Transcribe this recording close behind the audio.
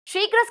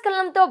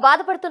శ్రీకృష్ణంతో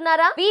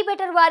బాధపడుతున్నారా? Be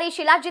better వారి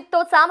శిలాజిత్ తో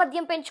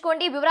సామర్థ్యం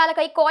పెంచుకోండి.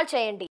 వివరాలకై కాల్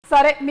చేయండి.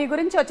 సరే, మీ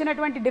గురించి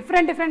వచ్చినటువంటి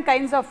డిఫరెంట్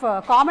కైండ్స్ ఆఫ్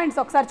కామెంట్స్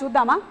ఒకసారి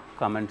చూద్దామా?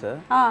 కామెంట్స్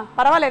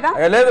పర్వాలేదా?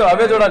 లేదు,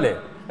 అవే చూడాలి.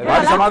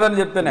 వాటి సమాధానం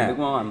చెప్తేనే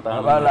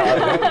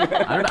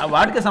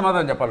వాటికి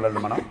సమాధానం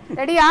చెప్పాలి. మనం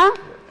రెడీయా?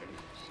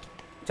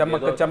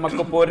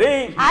 చెమ్మక్క పోరి.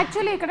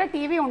 యాక్చువల్లీ ఇక్కడ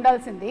టీవీ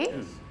ఉండాల్సింది,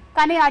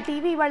 కానీ ఆ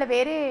టీవీ ఇవాళ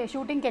వేరే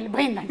షూటింగ్కి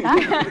వెళ్ళిపోయిందంట.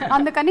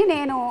 అందుకని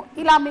నేను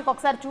ఇలా మీకు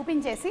ఒకసారి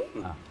చూపించేసి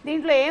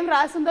దీంట్లో ఏం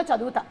రాసిందో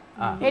చదువుతా.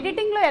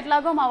 ఎడిటింగ్ లో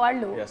ఎట్లాగో మా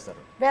వాళ్ళు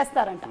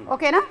వేస్తారంట.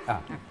 ఓకేనా?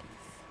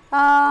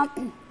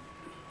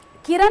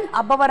 కిరణ్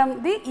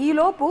అబ్బవరంది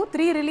ఈలోపు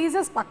 3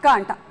 రిలీజెస్ పక్కా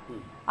అంట.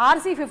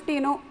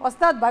 RC15,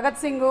 Ustaad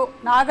Bhagat Singh,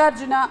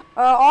 Nagarjuna,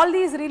 all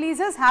these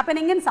releases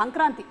happening in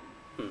Sankranti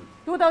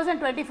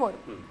 2024.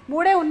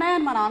 3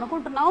 ఉన్నాయని మనం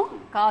అనుకుంటున్నాం,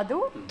 కాదు.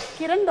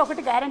 కిరణ్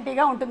ఒకటి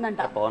గ్యారంటీగా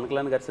ఉంటుందంట. పవన్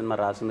కళ్యాణ్ గారి సినిమా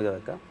రాసింది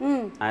కదక్క,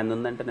 ఆయన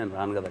ఉందంటే నేను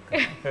రాను కదక్క.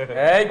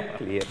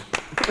 క్లియర్.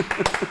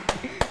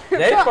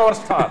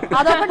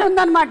 అదొకటి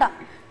ఉందన్నమాట.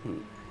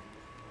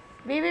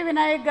 వివి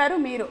వినాయక్ గారు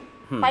మీరు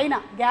పైన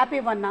గ్యాప్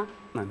ఇవ్వన్నా?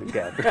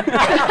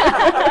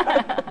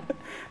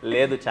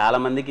 లేదు, చాలా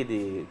మందికి ఇది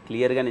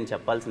క్లియర్గా నేను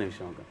చెప్పాల్సిన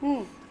విషయం.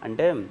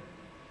 అంటే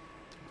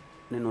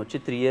నేను వచ్చి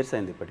 3 years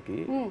అయింది ఇప్పటికి.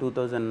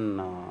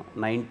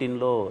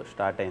 2019లో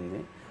స్టార్ట్ అయింది.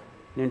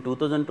 నేను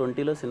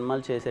 2020లో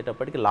సినిమాలు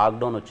చేసేటప్పటికి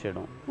లాక్డౌన్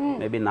వచ్చేయడం,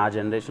 మేబీ నా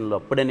జనరేషన్లో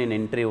అప్పుడే నేను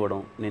ఎంట్రీ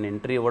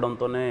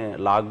ఇవ్వడంతోనే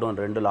లాక్డౌన్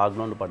 2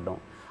 లాక్డౌన్లు పడ్డం.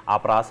 ఆ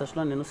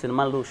ప్రాసెస్లో నేను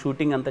సినిమాలు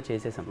షూటింగ్ అంతా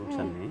చేసేసాను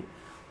రూట్స్ అన్ని.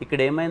 ఇక్కడ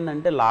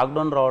ఏమైందంటే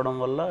లాక్డౌన్ రావడం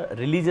వల్ల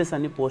రిలీజెస్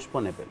అన్ని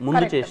పోస్ట్పోన్ అయిపోయాయి.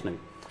 ముందు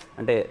చేసినవి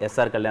అంటే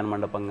ఎస్ఆర్ కళ్యాణ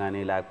మండపం కానీ,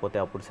 లేకపోతే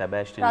అప్పుడు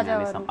సెబాస్టియన్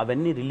కానీ,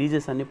 అవన్నీ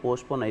రిలీజెస్ అన్ని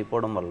పోస్ట్పోన్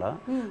అయిపోవడం వల్ల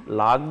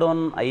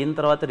లాక్డౌన్ అయిన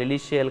తర్వాత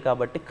రిలీజ్ చేయాలి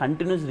కాబట్టి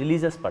కంటిన్యూస్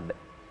రిలీజెస్ పడ్డాయి.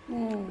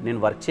 నేను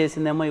వర్క్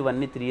చేసిందేమో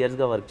ఇవన్నీ 3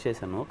 yearsగా వర్క్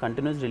చేశాను.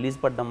 కంటిన్యూస్ రిలీజ్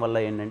పడడం వల్ల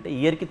ఏంటంటే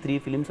ఇయర్కి 3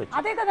 films వచ్చాయి.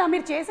 అదే కదా,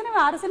 మీరు చేసినవి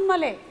 6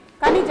 సినిమాలే,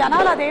 కానీ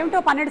జనాలు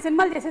అదేమిటో 12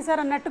 సినిమాలు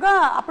చేసేసారు అన్నట్టుగా.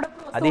 అప్పుడు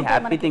అది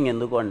హ్యాపీ థింగ్.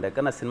 ఎందుకు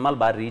అంటే నా సినిమాలు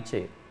బాగా రీచ్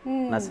అయ్యాయి,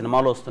 నా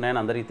సినిమాలు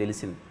వస్తున్నాయని అందరికీ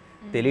తెలిసింది.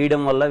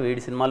 తెలియడం వల్ల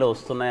వీడి సినిమాలు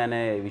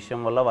వస్తున్నాయనే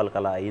విషయం వల్ల వాళ్ళకి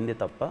అలా అయింది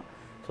తప్ప.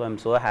 So I'm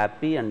so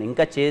happy. And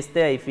ఇంకా చేస్తే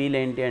ఐ ఫీల్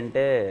ఏంటి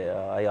అంటే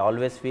ఐ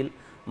ఆల్వేస్ ఫీల్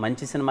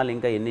మంచి సినిమాలు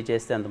ఇంకా ఎన్ని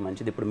చేస్తే అంత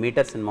మంచిది. ఇప్పుడు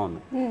మీటర్ సినిమా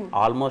ఉంది,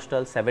 ఆల్మోస్ట్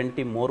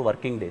 70 more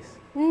working days.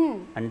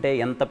 అంటే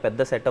ఎంత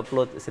పెద్ద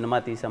సెటప్లో cinema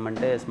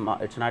తీసామంటే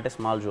it's not a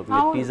small joke.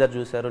 మీరు టీజర్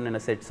చూసారు,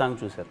 నేను సెట్ సాంగ్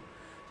చూసారు.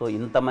 సో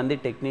ఇంతమంది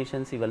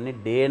టెక్నీషియన్స్ ఇవన్నీ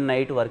డే అండ్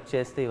నైట్ వర్క్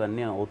చేస్తే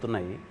ఇవన్నీ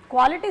అవుతున్నాయి.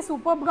 క్వాలిటీ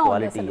సూపర్గా ఉంది.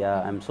 Quality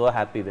I'm so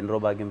happy. వినరో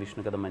భాగ్యం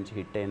విష్ణు కదా మంచి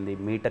హిట్ అయింది.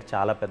 మీటర్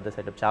చాలా పెద్ద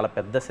సెటప్, చాలా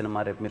పెద్ద సినిమా.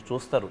 రేపు మీరు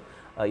చూస్తారు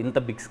ఇంత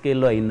బిగ్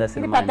స్కేల్లో అయిందా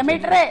సినిమా. పెద్ద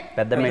మీటర్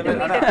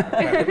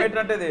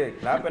అంటే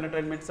clap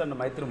entertainments and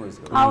Mythri movies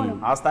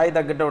ఆ స్థాయి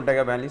తగ్గట్టు ఉంటాయి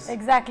కదా బ్యాలెన్స్.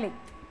 ఎగ్జాక్ట్లీ.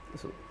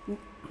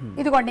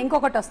 ఇదిగోండి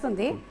ఇంకొకటి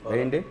వస్తుంది.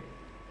 ఏంటి?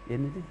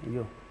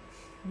 అయ్యో,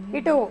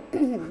 ఇటు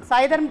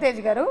సాయిధర్మ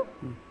తేజ్ గారు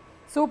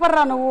సూపర్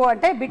రా నువ్వు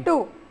అంటే, బిట్టు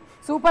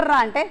సూపర్ రా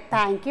అంటే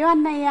థ్యాంక్ యూ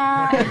అన్నయ్య.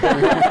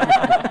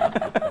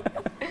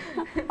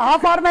 ఆ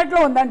ఫార్మాట్ లో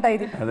ఉందంట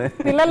ఇది.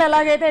 పిల్లలు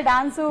ఎలాగైతే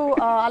డాన్సు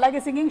అలాగే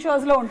సింగింగ్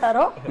షోస్ లో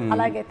ఉంటారో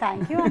అలాగే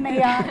థ్యాంక్ యూ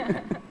అన్నయ్య.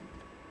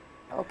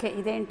 ఓకే,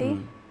 ఇదేంటి?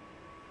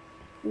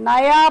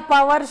 నయా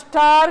పవర్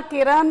స్టార్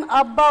కిరణ్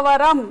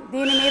అబ్బవరం,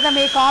 దీని మీద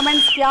మీ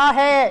కామెంట్స్ క్యా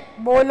హే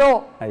బోలో.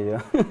 అయ్యో,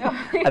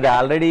 అది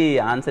ఆల్రెడీ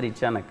ఆన్సర్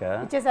ఇచ్చానక్క.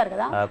 ఇచ్చేసారు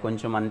కదా.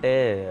 కొంచెం అంటే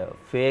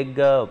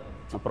ఫేక్గా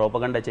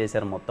ప్రోపగండా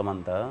చేశారు మొత్తం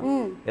అంతా.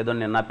 ఏదో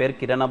నేను నా పేరు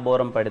కిరణ్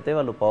అబ్బవరం పడితే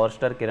వాళ్ళు పవర్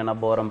స్టార్ కిరణ్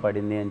అబ్బవరం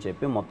పడింది అని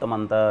చెప్పి మొత్తం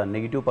అంతా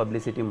నెగిటివ్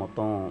పబ్లిసిటీ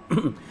మొత్తం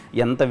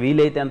ఎంత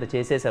వీలైతే అంత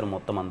చేసేసారు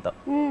మొత్తం అంతా.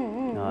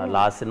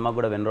 లాస్ట్ సినిమా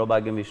కూడా వినరో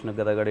భాగ్యం విష్ణు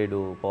గదగడేడు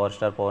పవర్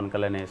స్టార్ పవన్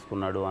కళ్యాణ్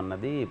వేసుకున్నాడు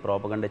అన్నది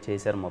ప్రోపగండా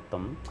చేశారు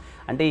మొత్తం.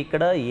 అంటే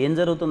ఇక్కడ ఏం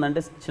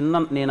జరుగుతుందంటే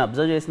నేను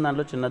అబ్జర్వ్ చేసిన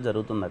దాంట్లో చిన్నది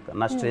జరుగుతుంది అక్క.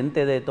 నా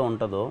స్ట్రెంగ్త్ ఏదైతే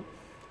ఉంటుందో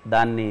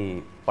దాన్ని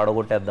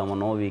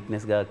పడగొట్టేద్దామనో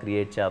వీక్నెస్గా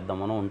క్రియేట్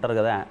చేద్దామనో ఉంటారు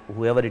కదా,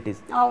 who ever it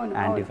is.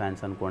 Anti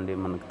fans అనుకోండి,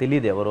 మనకు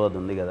తెలియదు ఎవరో అది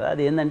ఉంది కదా,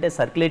 అది ఏంటంటే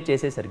సర్క్యులేట్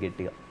చేసేసరి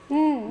గట్టిగా.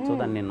 సో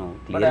దాన్ని నేను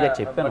క్లియర్గా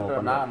చెప్పాను.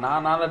 నా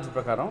నాలెడ్జ్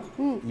ప్రకారం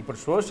ఇప్పుడు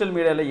సోషల్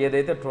మీడియాలో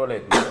ఏదైతే ట్రోల్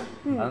అవుతుందో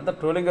అదంతా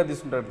ట్రోలింగ్గా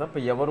తీసుకుంటారు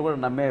తప్ప ఎవరు కూడా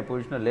నమ్మే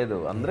పొజిషన్ లేదు.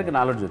 అందరికీ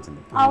నాలెడ్జ్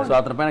వచ్చింది. సో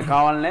అతని పైన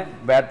కావాలనే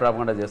బ్యాడ్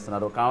ప్రాపగండా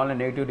చేస్తున్నారు, కావాలనే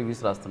నెగిటివ్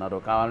రివ్యూస్ రాస్తున్నారు,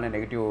 కావాలనే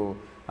నెగిటివ్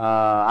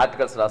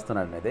ఆర్టికల్స్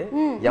రాస్తున్నాడు అనేది.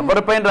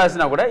 ఎవరిపైన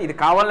రాసినా కూడా ఇది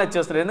కావాలనే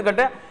చేస్తున్నారు.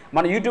 ఎందుకంటే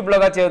మన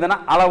యూట్యూబ్లోగా చేయదైనా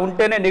అలా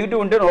ఉంటేనే నెగిటివ్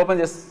ఉంటేనే ఓపెన్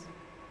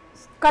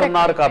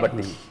చేస్తున్నారు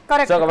కాబట్టి.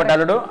 సో కాబట్టి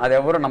అల్లుడు అది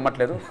ఎవరు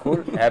నమ్మట్లేదు.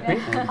 కూల్, హ్యాపీ,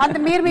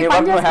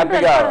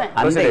 హ్యాపీగా.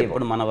 అంతే,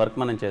 ఇప్పుడు మన వర్క్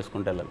మనం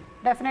చేసుకుంటే వెళ్ళాలి.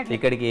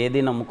 ఇక్కడికి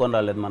ఏది నమ్ముకొని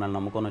రాలేదు, మనం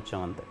నమ్ముకొని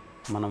వచ్చాం అంతే.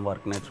 మనం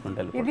వర్క్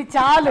నేర్చుకుంటే ఇది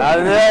చాలు.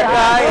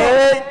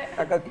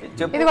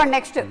 ఇదిగోండి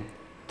next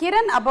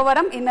Kiran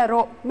Abbavaram in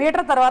row.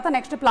 Metre తర్వాత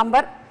నెక్స్ట్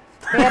ప్లంబర్,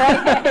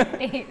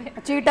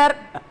 చీటర్,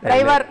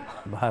 డ్రైవర్,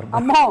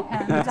 అమ్మో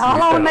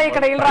చాలా ఉన్నాయి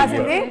ఇక్కడ. ఇల్లు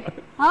రాసింది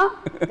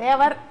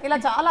దేవర్, ఇలా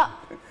చాలా.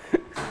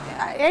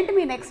 ఏంటి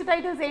మీ నెక్స్ట్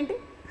టైటిల్స్ ఏంటి?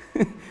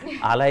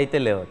 అలా అయితే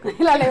లేవు,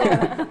 ఇలా లేవు.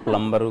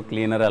 ప్లంబరు,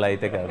 క్లీనర్ అలా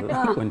అయితే కాదు,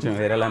 కొంచెం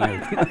వేరేలానే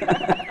అయితే.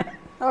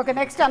 ఓకే,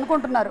 నెక్స్ట్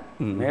అనుకుంటున్నారు.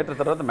 మీటర్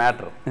తర్వాత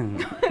మ్యాటర్.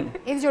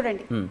 ఇది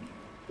చూడండి,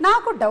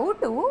 నాకు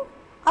డౌట్,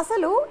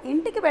 అసలు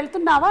ఇంటికి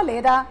వెళ్తున్నావా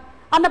లేదా?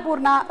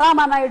 అన్నపూర్ణ,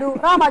 రామానాయుడు,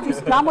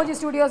 రామోజీ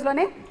స్టూడియోస్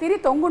లోనే తిరిగి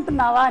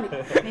తొంగుంటున్నావా అని.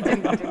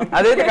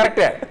 అదైతే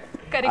కరెక్టే,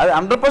 అది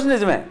 100%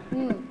 నిజమే.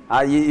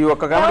 ఈ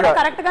ఒక్క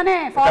కరెక్ట్ గానే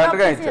ఫాలో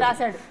చేసి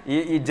రాశాడు.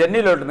 ఈ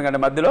జర్నీలో ఉంటుంది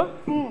కంటే మధ్యలో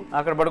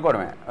అక్కడ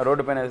పడుకోవడమే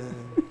రోడ్డు పైన.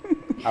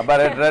 అబ్బా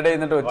రెడీ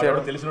అయిందంటే వచ్చాడు,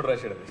 తెలిసిన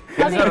రాశాడు.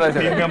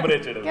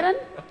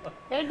 కిరణ్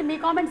ఏంటి మీ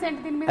కామెంట్స్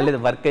ఏంటి దీని మీద? లేదు,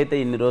 వర్క్ అయితే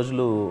ఇన్ని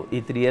రోజులు ఈ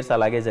 3 years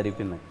అలాగే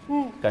జరిపింది.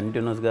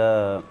 కంటిన్యూస్ గా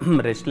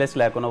రెస్ట్లెస్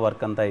లేకుండా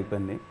వర్క్ అంతా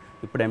అయిపోయింది.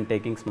 ఇప్పుడు ఐఎమ్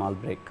టేకింగ్ స్మాల్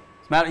బ్రేక్.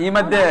 ఈ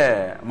మధ్య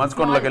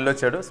మంచుకొండలోకి వెళ్ళి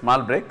వచ్చాడు,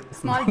 స్మాల్ బ్రేక్.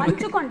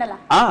 మంచుకొండల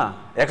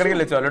ఎక్కడికి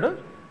వెళ్ళొచ్చు వాళ్ళు?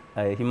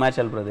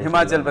 హిమాచల్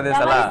ప్రదేశ్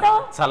అలా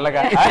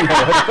చల్లగా.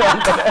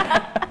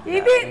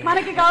 ఇది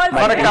మనకి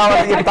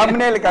కావాలి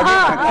thumbnail కి అది.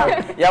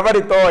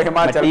 ఎవరితో?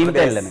 హిమాచల్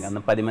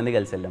వెళ్ళాను, 10 మంది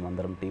కలిసి వెళ్ళాము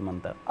అందరం, టీం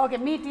అంతా. ఓకే,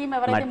 మీ టీం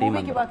ఎవరైతే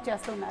మూవీకి వర్క్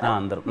చేస్తున్నారో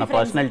అందరం, నా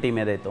పర్సనల్ టీం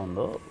ఏదైతే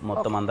ఉందో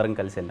మొత్తం అందరం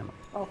కలిసి వెళ్ళాము.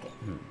 ఓకే,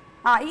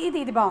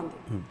 ఇది బాగుంది.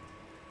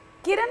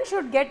 Kiran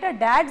should get a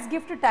dad's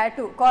gift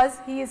tattoo cause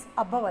he is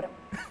Abbavaram.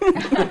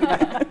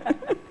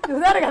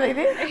 చూసారు కదా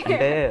ఇది?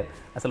 అంటే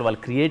అసలు వాళ్ళ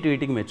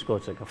క్రియేటివిటీకి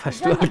మెచ్చుకోవచ్చు.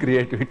 ఫస్ట్ వాళ్ళ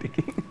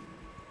క్రియేటివిటీకి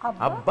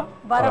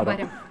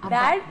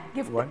dad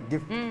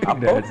gift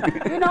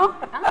you know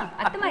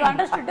you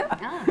understood.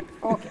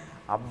 Okay,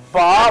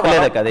 అబ్బా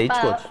లేదా కదా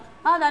ఇచ్చుకోవచ్చు,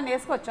 దాన్ని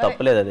వేసుకోవచ్చు,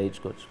 తప్పలేదు, అది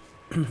ఇచ్చుకోవచ్చు.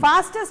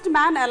 ఫాస్టెస్ట్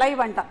మ్యాన్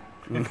అలైవ్ అంట,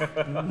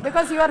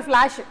 బికాస్ యు ఆర్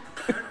ఫ్లాష్.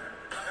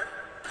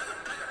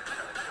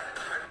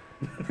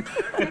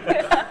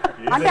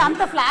 అంటే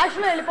అంత ఫ్లాష్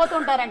లో వెళ్ళిపోతూ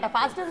ఉంటారంట.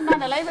 Fastest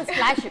man alive is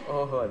flash.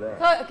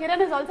 So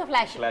Kiran is also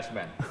flash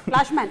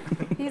man.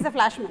 He is a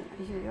flash man.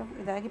 అయ్యో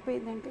ఇది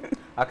ఆగిపోయిందంటే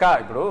అక్క,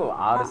 ఇప్పుడు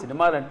 6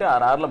 సినిమాలు అంటే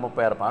 6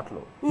 36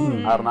 పాటలు,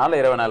 6 4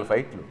 24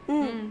 ఫైట్లు,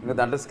 ఇంకా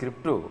దాంట్లో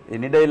స్క్రిప్ట్,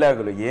 ఎన్ని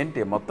డైలాగులు ఏంటి,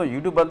 మొత్తం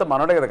యూట్యూబ్ అంతా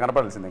మనోడే కదా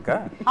కనపడాల్సింది. ఇంకా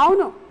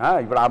అవును,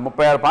 ఇప్పుడు ఆ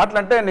 36 పాటలు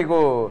అంటే నీకు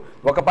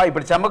ఒక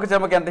ఇప్పుడు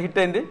చెమ్మకి ఎంత హిట్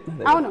అయింది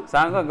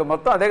సాంగ్,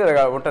 మొత్తం అదే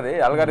కదా ఉంటది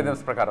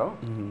అల్గారిథమ్స్ ప్రకారం.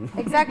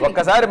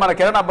 ఒక్కసారి మన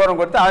కిరణ్ అబ్బవరం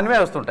కొడితే అనివే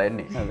వస్తుంటాయి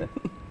అన్ని.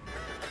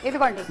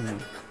 ఇదిగోండి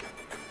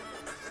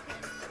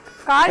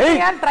card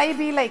here, try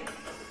be like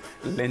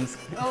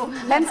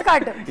lens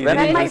card.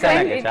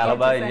 చాలా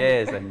బాగా ఎంజాయ్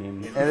చేశాను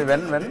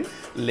నేను.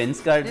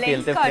 లెన్స్ కార్డ్ కి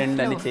వెళ్తే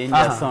ఫ్రెండ్ అని చేంజ్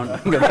చేస్తూ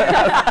ఉంటాం కదా,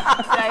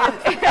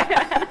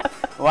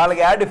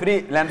 వాళ్ళకి యాడ్ ఫ్రీ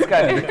లెన్స్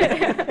కార్డ్.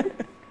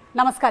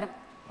 నమస్కారం.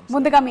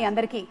 ముందుగా మీ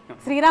అందరికీ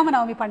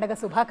శ్రీరామనవమి పండుగ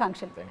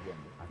శుభాకాంక్షలు.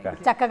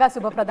 చక్కగా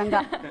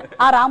శుభప్రదంగా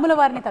ఆ రాముల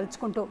వారిని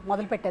తలుచుకుంటూ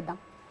మొదలు పెట్టేద్దాం.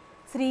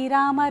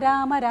 శ్రీరామ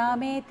రామ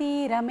రామేతి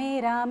రమే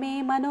రామే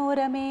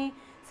మనోరమే,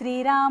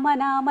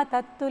 శ్రీరామనామ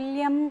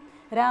తత్తుల్యం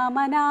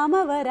రామనామ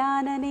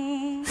వరాననే.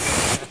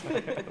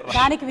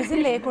 దానికి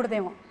విజిల్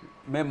లేకూడదేమో.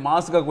 మేము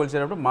మాస్గా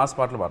కొలిచేటప్పుడు మాస్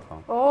పాటలు పాడతాం,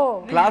 ఓ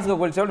క్లాస్గా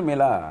కొలిచేటప్పుడు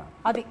మీలా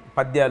అది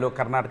పద్యాలు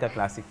కర్ణాటక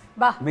క్లాసిక్.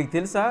 మీకు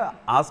తెలుసా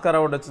ఆస్కార్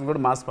అవార్డు వచ్చింది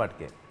కూడా మాస్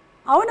పాటకే.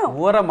 అవును,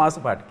 ఊర మాస్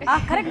పాటకే.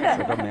 కరెక్ట్.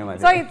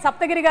 సో ఇది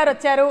సప్తగిరి గారు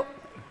వచ్చారు,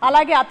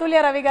 అలాగే అతుల్య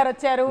రవి గారు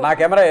వచ్చారు, నా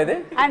కెమెరా ఏది,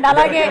 అండ్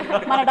అలాగే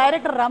మన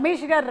డైరెక్టర్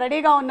రమేష్ గారు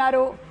రెడీగా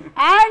ఉన్నారు,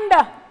 అండ్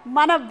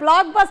మన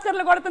బ్లాక్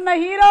బస్టర్లు కొడుతున్న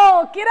హీరో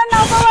కిరణ్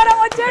అబ్బవరం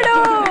వచ్చాడు.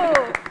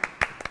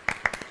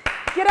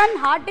 Kiran,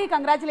 hearty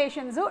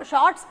congratulations.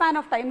 Short span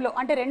of టైంలో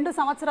అంటే 2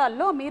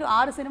 సంవత్సరాల్లో మీరు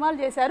 6 సినిమాలు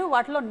చేశారు,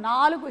 వాటిలో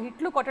 4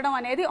 హిట్లు కొట్టడం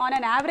అనేది ఆన్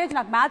అన్ యావరేజ్,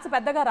 నాకు మ్యాథ్స్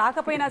పెద్దగా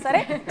రాకపోయినా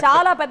సరే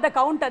చాలా పెద్ద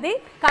కౌంట్ అది.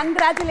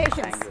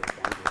 కంగ్రాచులేషన్స్.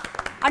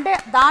 అంటే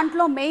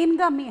దాంట్లో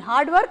మెయిన్గా మీ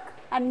hard work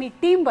and me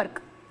team work,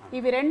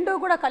 ఇవి 2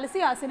 కూడా కలిసి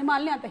ఆ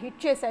సినిమాల్ని అంత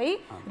హిట్ చేశాయి.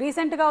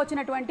 రీసెంట్గా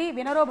వచ్చినటువంటి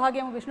వినరో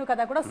భాగ్యం విష్ణు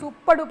కథ కూడా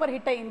సూపర్ డూపర్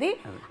హిట్ అయింది.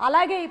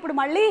 అలాగే ఇప్పుడు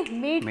మళ్ళీ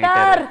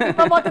మీటర్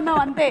తిప్పబోతున్నాం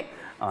అంతే.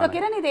 సో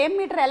కిరణ్, ఇది ఏం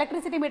మీటర్?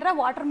 ఎలక్ట్రిసిటీ మీటరా,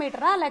 వాటర్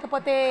మీటరా,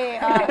 లేకపోతే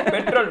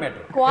పెట్రోల్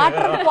మీటర్?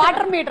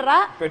 వాటర్ మీటరా,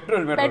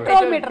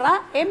 పెట్రోల్ మీటరా,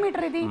 ఏం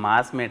మీటర్ ఇది?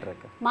 Mass metre.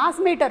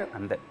 మాస్ మీటర్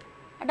అంతే.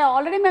 అంటే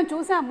ఆల్రెడీ మేము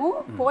చూసాము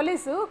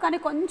పోలీసు, కానీ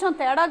కొంచెం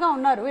తేడాగా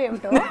ఉన్నారు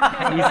ఏమిటో.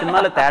 ఈ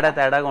సినిమాలో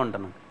తేడాగా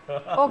ఉంటాను.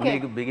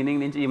 నీకు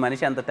బిగినింగ్ నుంచి ఈ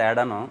మనిషి అంత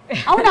తేడాను.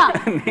 అవునా?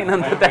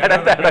 నేనంత తేడా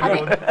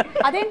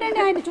అదేంటండి,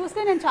 ఆయన చూస్తే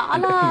నేను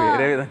చాలా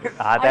వేరే విధంగా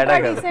ఆ తేడా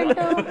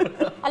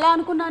అలా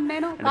అనుకున్నాను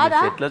నేను.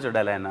 కాదా? ఎట్లా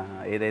చూడాలి ఆయన,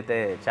 ఏదైతే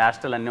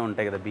చేష్టలు అన్నీ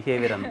ఉంటాయి కదా,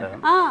 బిహేవియర్ అంతా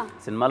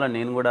సినిమాలో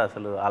నేను కూడా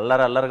అసలు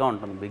అల్లరిగా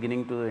ఉంటాను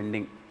బిగినింగ్ టు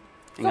ఎండింగ్.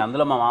 ఇంకా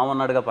అందులో మా మామ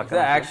ఉన్నాడుగా పక్కన.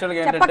 యాక్చువల్గా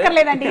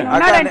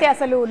ఏంటంటే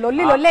అసలు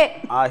లొల్లే.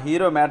 ఆ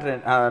హీరో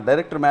మ్యాటర్,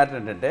 డైరెక్టర్ మ్యాటర్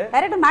ఏంటంటే,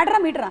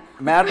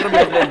 మ్యాటర్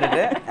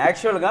ఏంటంటే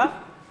యాక్చువల్గా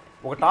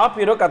ఒక టాప్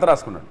హీరో కథ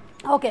రాసుకున్నాడు.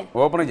 ఓకే,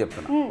 ఓపెన్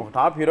చెప్తున్నా, ఒక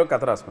టాప్ హీరో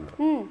కథ రాసుకున్నాడు.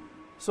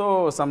 సో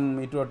సమ్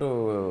ఇటు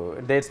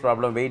డేట్స్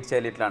ప్రాబ్లం, వెయిట్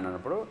చేయాలి ఇట్లా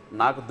అన్నప్పుడు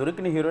నాకు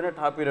దొరికిన హీరోనే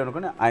టాప్ హీరో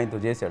అనుకుని ఆయనతో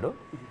చేశాడు.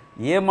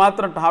 ఏ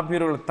మాత్రం టాప్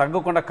హీరోలు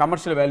తగ్గకుండా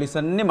కమర్షియల్ వాల్యూస్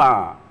అన్ని మా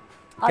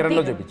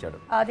కిరణ్లో చూపించాడు.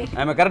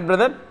 I'm correct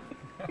brother?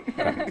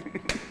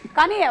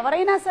 కానీ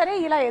ఎవరైనా సరే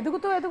ఇలా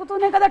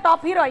ఎదుగుతూనే కదా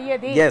టాప్ హీరో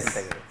అయ్యేది.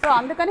 సో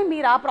అందుకని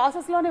మీరు ఆ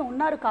ప్రాసెస్ లోనే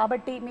ఉన్నారు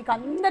కాబట్టి మీకు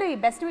అందరి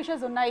బెస్ట్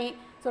విషెస్ ఉన్నాయి.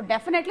 సో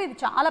డెఫినెట్లీ ఇది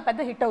చాలా పెద్ద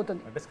హిట్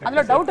అవుతుంది,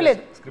 అందులో డౌట్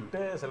లేదు.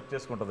 స్క్రిప్టే సెలెక్ట్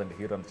చేసుకుంటుందండి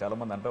హీరో, చాలా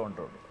మంది అంటూ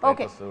ఉంటారు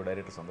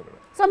డైరెక్టర్స్ అందరూ కూడా.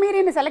 సో మీరు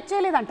ఈయన సెలెక్ట్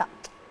చేయలేదంట?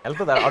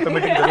 వెళ్తుంది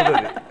ఆటోమేటిక్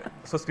జరుగుతుంది.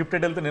 సో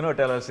స్క్రిప్టెడ్ వెళ్తే నేను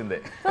అటు వెళ్ళాల్సిందే.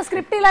 సో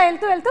స్క్రిప్ట్ ఇలా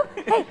వెళ్తూ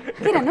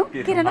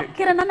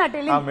కిరణ్ అని అటు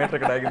వెళ్ళి మీటర్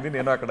అక్కడ ఆగింది,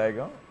 నేను అక్కడ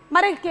ఆగాం.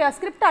 మరి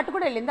స్క్రిప్ట్ అటు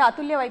కూడా వెళ్ళిందా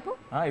అతుల్య వైపు?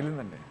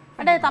 వెళ్ళిందండి.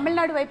 అంటే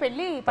తమిళనాడు వైపు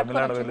వెళ్ళి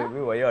తమిళనాడు వెళ్ళి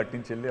వయో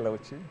అట్టించి వెళ్ళి ఇలా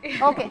వచ్చి.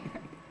 ఓకే.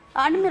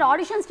 అండ్ మీరు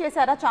ఆడిషన్స్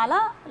చేశారా చాలా,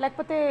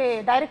 లేకపోతే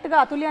డైరెక్ట్గా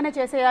అతుల్యనే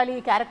చేసేయాలి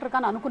ఈ క్యారెక్టర్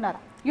కానీ అనుకున్నారా?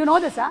 You know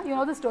this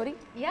story?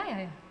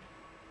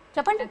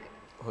 చెప్పండి.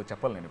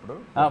 చెప్పాలి నేను ఇప్పుడు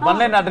వన్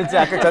లైన్ ఆర్డర్ ఇచ్చి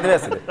అక్కడ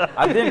చదివేస్తుంది.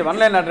 అదేంటి వన్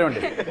లైన్ ఆర్డర్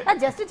ఇవ్వండి.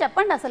 జస్ట్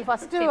చెప్పండి అసలు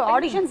ఫస్ట్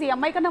ఆడిషన్స్ ఈ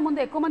అమ్మాయి కన్నా ముందు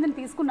ఎక్కువ మందిని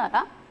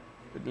తీసుకున్నారా?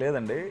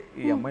 లేదండి,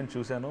 ఈ అమ్మాయిని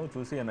చూసి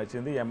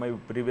నచ్చింది. ఈ అమ్మాయి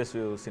ప్రీవియస్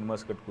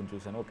సినిమాస్ కట్టుకుని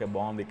చూశాను, ఓకే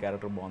బాగుంది,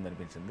 క్యారెక్టర్ బాగుంది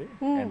అనిపించింది.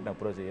 వెంటనే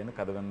అప్రోచ్ అయ్యాను,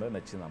 కథ విందా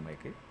నచ్చింది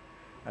అమ్మాయికి,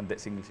 అంతే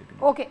సింగిల్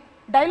సిట్టింగ్. ఓకే.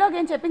 డైలాగ్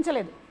ఏం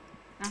చెప్పించలేదు,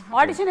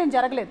 ఆడిషన్ ఏం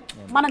జరగలేదు,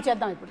 మనం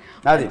చేద్దాం ఇప్పుడు.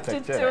 అది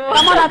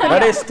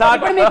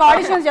ఇప్పుడు మీకు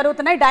ఆడిషన్స్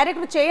జరుగుతున్నాయి,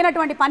 డైరెక్టర్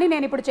చేయనటువంటి పని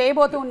నేను ఇప్పుడు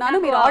చేయబోతున్నాను.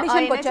 మీరు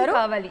ఆడిషన్కి వచ్చారు,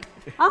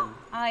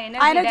 ఆ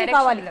ఎనర్జీ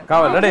కావాలి.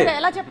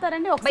 ఎలా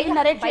చెప్తారండి? ఒక సీన్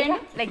నరేట్ చేయండి.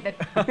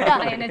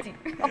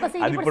 ఒక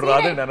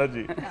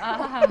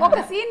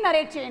సీన్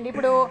నరేట్ చేయండి.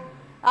 ఇప్పుడు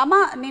అమ్మ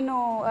నిన్ను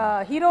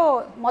హీరో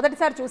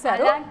మొదటిసారి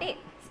చూసారు,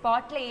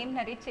 స్పాట్ లో ఏం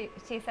నరేట్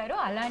చేశారో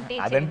అలాంటి.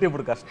 అదంటే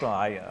ఇప్పుడు కష్టం,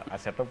 ఆ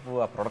సెటప్,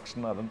 ఆ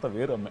ప్రొడక్షన్ అదంతా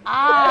వేరు.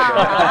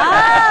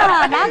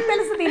 నాకు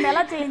తెలుసు దీన్ని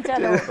ఎలా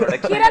చేయించాలో.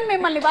 కిరణ్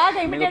మిమ్మల్ని బాగా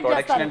ఇమిటేట్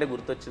ప్రొడక్షన్ అంటే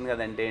గుర్తొచ్చింది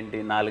కదంటే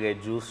ఏంటి,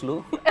 4-5 జ్యూస్లు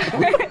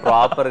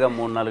ప్రాపర్ గా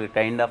 3-4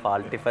 కైండ్ ఆఫ్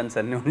ఆల్ టిఫన్స్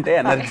అన్ని ఉంటే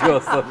ఎనర్జీ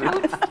వస్తుంది.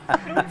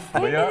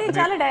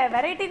 చాలా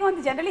వెరైటీగా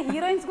ఉంది. జనరల్లీ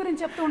హీరోయిన్స్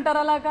గురించి చెప్తూ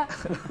ఉంటారు, అలాగా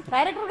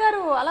డైరెక్టర్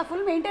గారు అలా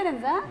ఫుల్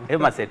మెయింటెనెన్సా?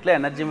 మా సెట్ లో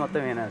ఎనర్జీ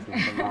మొత్తం ఏనా?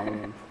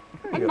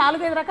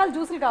 4-5 రకాల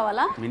జ్యూసులు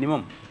కావాలా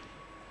మినిమం?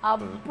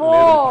 అబ్బో.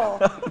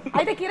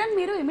 అయితే కిరణ్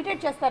మీరు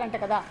ఇమిటేట్ చేస్తారంట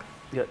కదా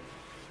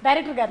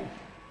డైరెక్టర్ గారిని,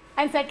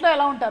 ఆయన సెట్ లో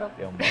ఎలా ఉంటారు?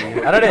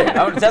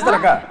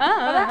 చేస్తారక్క,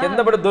 కింద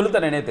పడి దొలుతా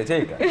నేనైతే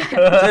చేయక.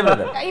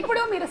 ఇప్పుడు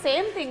మీరు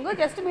సేమ్ థింగ్,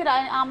 జస్ట్ మీరు ఆ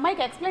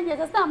అమ్మాయికి ఎక్స్ప్లెయిన్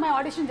చేసేస్తే అమ్మాయి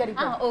ఆడిషన్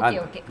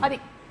జరిగింది. అది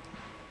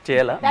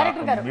చేయాలా?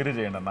 డైరెక్టర్ గారు మీరు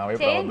చేయండి, నా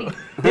వైపు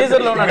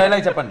టీజర్ లో ఉన్న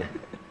డైలాగ్ చెప్పండి.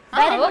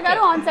 డైరెక్టర్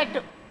గారు ఆన్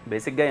సెట్.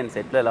 బేసిక్గా ఈయన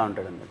సెట్లో ఎలా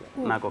ఉంటాడు అన్నది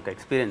నాకు ఒక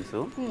ఎక్స్పీరియన్స్.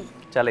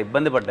 చాలా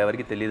ఇబ్బంది పడ్డా,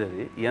 ఎవరికి తెలియదు,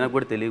 అది ఈయనకు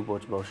కూడా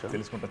తెలియకపోవచ్చు బహుశా.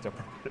 తెలుసుకుంటా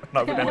చెప్పండి,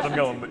 నాకు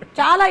టెన్షన్గా ఉంది.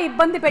 చాలా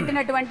ఇబ్బంది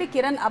పెట్టినటువంటి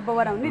కిరణ్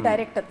అబ్బవరం ని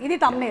డైరెక్టర్, ఇది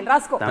thumbnail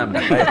రాసుకో.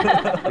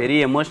 వెరీ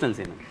ఎమోషనల్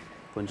సీన్,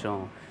 కొంచెం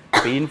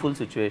పెయిన్ఫుల్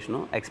సిచ్యువేషన్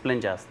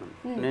ఎక్స్ప్లెయిన్ చేస్తున్నాను.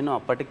 నేను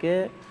అప్పటికే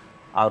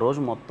ఆ రోజు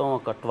మొత్తం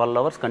ఒక 12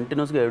 hours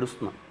కంటిన్యూస్గా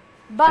ఏడుస్తున్నాను.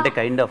 అంటే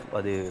కైండ్ ఆఫ్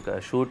అది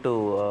షూట్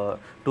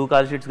 2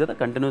 కాల్ షీట్స్ కదా,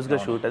 కంటిన్యూస్గా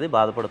షూట్, అది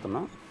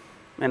బాధపడుతున్నా.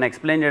 నేను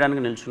ఎక్స్ప్లెయిన్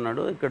చేయడానికి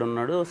నిల్చున్నాడు, ఇక్కడ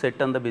ఉన్నాడు,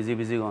 సెట్ అంతా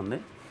బిజీగా ఉంది.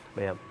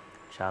 భయ్యా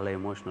చాలా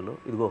ఎమోషనల్,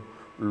 ఇదిగో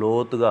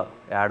లోతుగా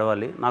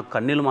ఏడవాలి, నాకు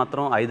కన్నీళ్ళు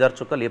మాత్రం 5-6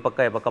 చుక్కలు ఈ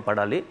పక్క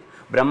పడాలి.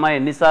 బ్రహ్మ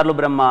ఎన్నిసార్లు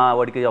బ్రహ్మ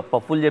వాడికి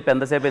పప్పులు చెప్పి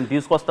ఎంతసేపు ఏం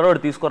తీసుకొస్తాడో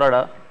వాడు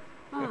తీసుకురాడా?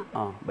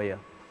 భయ్యా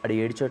వాడు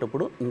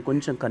ఏడ్చేటప్పుడు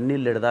ఇంకొంచెం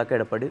కన్నీళ్ళు ఎడదాకా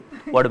ఎడపడి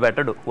వాడు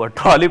పెట్టడు, వాడు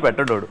ట్రాలీ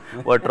పెట్టడు,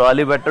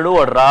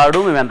 వాడు రాడు,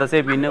 మేము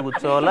ఎంతసేపు ఇన్నే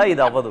కూర్చోవాలా,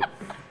 ఇది అవ్వదు.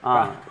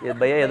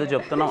 భయ్యా ఏదో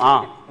చెప్తున్నాం,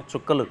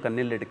 చుక్కలు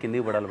కన్నీళ్ళు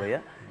కిందికి పడాలి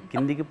భయ్యా.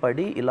 కిందికి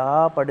పడి ఇలా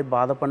పడి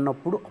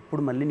బాధపడినప్పుడు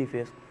అప్పుడు మళ్ళీ నీ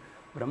ఫేస్,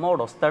 బ్రహ్మ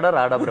వాడు వస్తాడా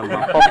రాడా బ్రహ్మ,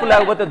 పప్పు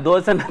లేకపోతే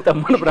దోశ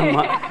తమ్ముడు బ్రహ్మ,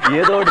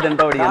 ఏదో ఒకటి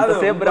తింటాడు,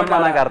 ఎంతసేపు బ్రహ్మ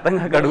నాకు అర్థం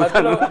కాక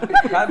అడుగుతాను.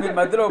 మీరు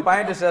మధ్యలో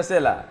పాయింట్ స్ట్రెస్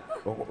ఎలా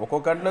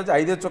ఒక్కొక్క గంటలో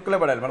 5 చుక్కలే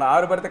పడాలి, మన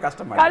 6 పడితే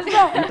కష్టం.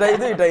 ఇటు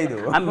 5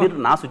 మీరు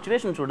నా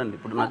సిచ్యువేషన్ చూడండి,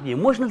 ఇప్పుడు నాకు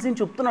ఎమోషనల్ సీన్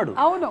చెప్తున్నాడు,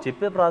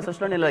 చెప్పే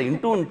ప్రాసెస్లో నేను ఇలా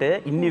వింటూ ఉంటే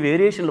ఇన్ని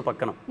వేరియేషన్లు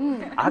పక్కన,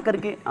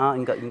 ఆఖరికి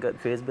ఇంకా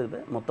ఫేస్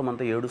మొత్తం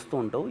అంతా ఏడుస్తూ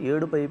ఉంటావు.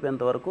 ఏడుపు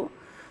అయిపోయేంత వరకు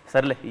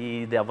సర్లే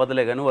ఇది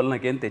అవ్వదులే కానీ వాళ్ళు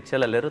నాకేం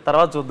తెచ్చేలేరు,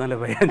 తర్వాత చూద్దాంలే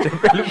భయ్య అని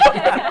చెప్పి.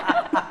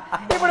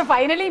 ఇప్పుడు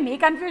ఫైనలీ మీ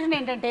కన్ఫ్యూజన్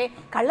ఏంటంటే,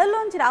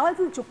 కళ్ళల్లోంచి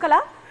రావాల్సిన చుక్కలా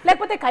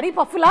లేకపోతే కర్రీ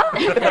పఫ్ఫులా?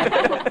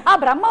 ఆ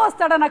బ్రహ్మ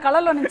వస్తాడా నా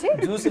కళ్ళల్లో నుంచి?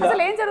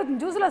 అసలు ఏం జరుగుతుంది?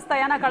 జ్యూసులు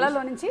వస్తాయా నా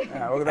కళ్ళల్లో నుంచి?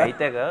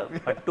 అయితేగా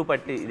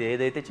పట్టి ఇది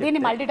ఏదైతే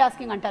దీన్ని మల్టీ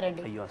టాస్కింగ్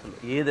అంటారండి. అయ్యో అసలు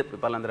ఏది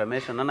పలానా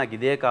రమేష్ అన్న నాకు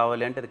ఇదే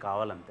కావాలి అంటే అది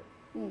కావాలంతే.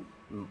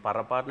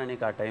 పొరపాటున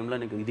నీకు ఆ టైంలో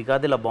నీకు ఇది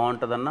కాదు ఇలా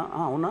బాగుంటుందన్నా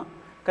అవునా,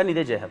 కానీ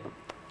ఇదే చేద్దాం,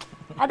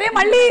 అదే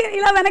మళ్ళీ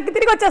ఇలా వెనక్కి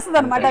తిరిగి వచ్చేస్తుంది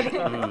అనమాట. అది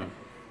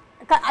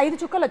 5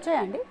 చుక్కలు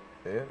వచ్చాయండి?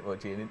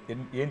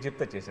 ఏం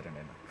చెప్తే చేశారండి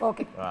నేను.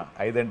 ఓకే,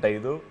 5 అంటే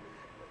 5,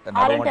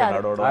 నడవమంటే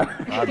నడవడం,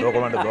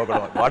 దూకమంటే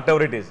దూకడం, వాట్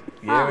ఎవర్ ఇట్ ఈస్.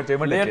 ఏమి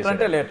చేయమంటే లీటర్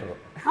అంటే లీటర్,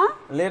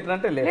 లీటర్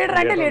అంటే లీటర్,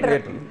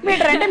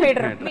 మీటర్ అంటే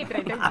మీటర్.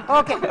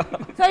 ఓకే,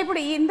 సో ఇప్పుడు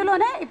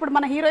ఇందులోనే ఇప్పుడు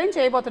మన హీరోయిన్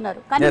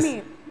చేయబోతున్నారు, కానీ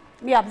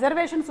మీ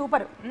అబ్జర్వేషన్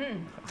సూపర్,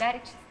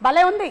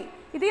 భలే ఉంది.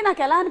 ఇది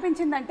నాకు ఎలా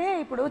అనిపించిందంటే,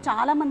 ఇప్పుడు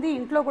చాలా మంది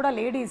ఇంట్లో కూడా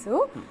లేడీస్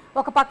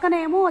ఒక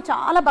పక్కనేమో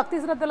చాలా భక్తి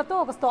శ్రద్ధలతో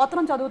ఒక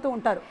స్తోత్రం చదువుతూ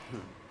ఉంటారు,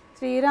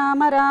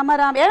 శ్రీరామ రామ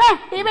రామ, ఏమే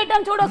టీ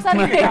పెట్టాను చూడు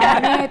ఒకసారి,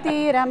 రామే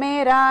తీరమే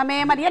రామే,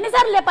 మరి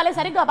ఎన్నిసార్లు చెప్పాలి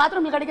సరిగ్గా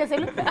బాత్రూమ్లు కడిగేసి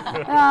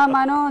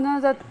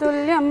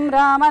మనోజతుల్యం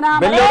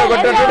రామనామ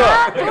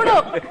చూడు.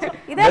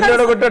 ఇదే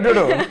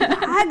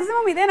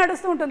మాక్సిమం ఇదే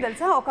నడుస్తూ ఉంటుంది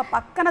తెలుసా. ఒక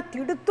పక్కన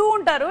తిడుతూ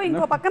ఉంటారు,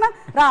 ఇంకో పక్కన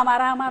రామ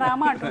రామ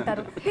రామ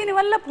అంటుంటారు.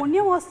 దీనివల్ల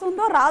పుణ్యం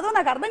వస్తుందో రాదో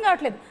నాకు అర్థం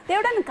కావట్లేదు.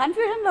 దేవుడా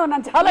కన్ఫ్యూజన్ లో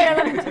ఉన్నాను చాలా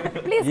ఏళ్ళ నుంచి.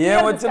 ప్లీజ్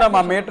ఏమొచ్చినా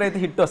మా మీటర్ అయితే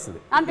హిట్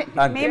వస్తుంది, అంతే,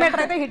 మీ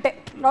మీటర్ అయితే హిట్టే.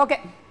 ఓకే,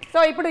 సో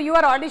ఇప్పుడు యు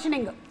ఆర్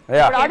ఆడిషనింగ్,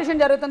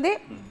 ఆడిషన్ జరుగుతుంది,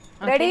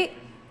 రెడీ.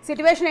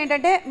 సిట్యువేషన్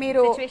ఏంటంటే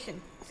మీరు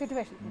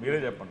సిట్యువేషన్ మీరే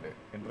చెప్పండి.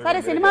 సరే,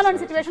 సినిమాలోని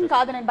సిట్యువేషన్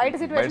కాదు, నేను బయట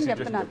సిట్యువేషన్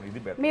చెప్తున్నాను.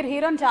 మీరు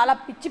హీరోని చాలా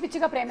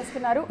పిచ్చిగా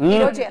ప్రేమిస్తున్నారు, ఈ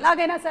రోజు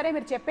ఎలాగైనా సరే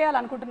మీరు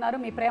చెప్పేయాలనుకుంటున్నారు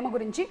మీ ప్రేమ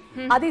గురించి,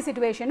 అది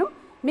సిట్యువేషన్.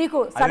 మీకు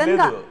సడన్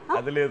గా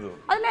అది లేదు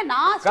అది నేను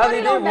నా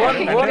స్టోరీలో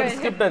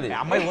స్క్రిప్ట్ అది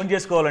అమ్మాయి ఓన్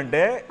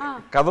చేసుకోవాలంటే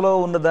కథలో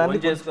ఉన్న దాన్ని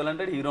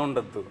చేసుకోవాలంటే హీరో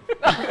ఉండద్దు.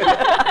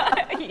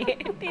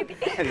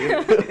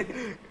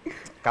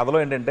 కథలో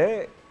ఏంటంటే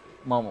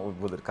మా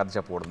కథ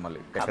చెప్పకూడదు మళ్ళీ.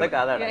 కథ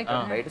కాదా,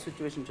 బయట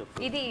సిచ్యువేషన్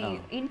చెప్పు. ఇది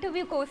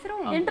ఇంటర్వ్యూ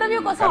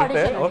కోసం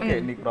ఆడిషన్. ఓకే,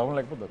 నీకు ప్రాబ్లం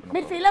లేకపోతే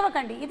మీరు ఫీల్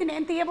అవ్వకండి, ఇది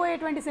నేను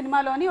తీయబోయేటువంటి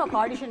సినిమాలోని ఒక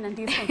ఆడిషన్ నేను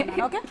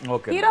తీసుకుంటున్నాను. Okay,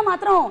 okay. హీరో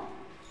మాత్రం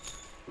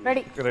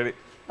రెడీ. రెడీ.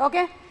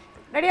 ఓకే,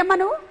 రెడీ అమ్మా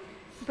నువ్వు?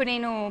 ఇప్పుడు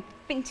నేను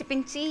పించి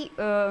పించి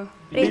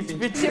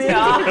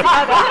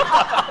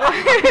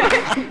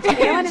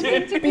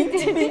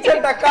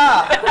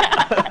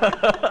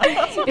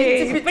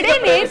ఇప్పుడే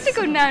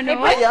నేర్చుకున్నాను.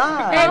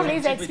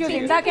 ప్లీజ్ ఎక్స్క్యూజ్,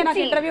 ఇందాకే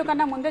నాకు ఇంటర్వ్యూ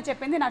కన్నా ముందే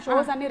చెప్పింది నా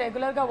షోస్ అన్ని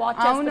రెగ్యులర్ గా వాచ్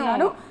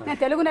చేస్తున్నాను, నేను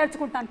తెలుగు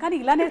నేర్చుకుంటాను, కానీ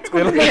ఇలా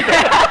నేర్చుకుంటున్నాను.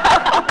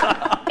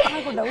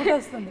 నాకు డౌట్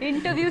వస్తుంది.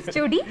 ఇంటర్వ్యూస్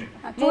చూడి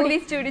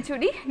మూవీస్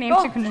చూడి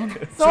నేర్చుకున్నాను.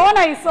 సో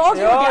నైస్, సో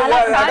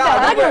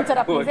అలాగే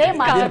ఉంచరా ప్లీజ్.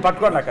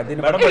 పట్టుకోండి అక్క,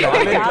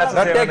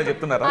 దీన్ని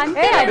చెప్తున్నారా?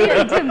 అంతే, అది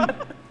నిజం.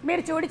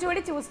 మీరు చూడి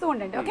చూస్తూ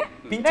ఉండండి. ఓకే,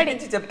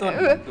 పిచ్చి చెప్తాను.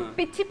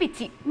 పిచ్చి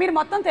పిచ్చి మీరు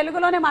మొత్తం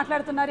తెలుగులోనే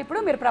మాట్లాడుతున్నారు, ఇప్పుడు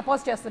మీరు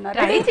ప్రపోజ్ చేస్తున్నారు.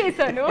 రెడీ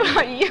చేశాను.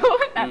 అయ్యో,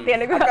 నా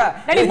తెలుగు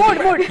రెడీ, మూడ్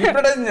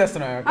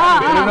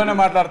తెలుగులోనే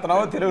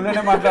మాట్లాడుతున్నావు,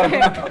 తెలుగులోనే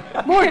మాట్లాడుతున్నావు.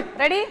 Mood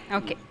ready,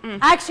 okay.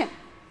 Action.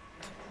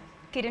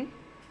 Kiran,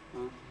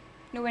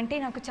 నువ్వంటే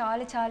నాకు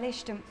చాలా చాలా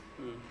ఇష్టం.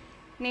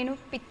 నేను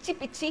పిచ్చి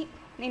పిచ్చి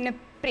నిన్ను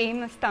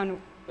ప్రేమిస్తాను.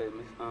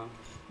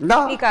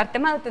 నీకు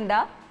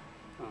అర్థమవుతుందా?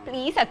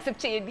 ప్లీజ్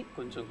అక్సెప్ట్ చేయండి.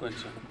 కొంచెం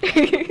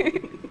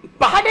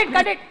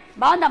కట్ ఇట్.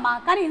 బాగుందమ్మా,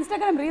 కానీ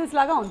ఇన్స్టాగ్రామ్ రీల్స్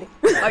లాగా ఉంది.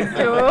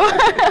 అయ్యో,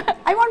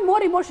 I want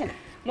more emotion.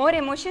 More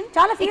emotion.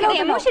 చాలా feel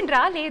అవుతున్నావు. ఎమోషన్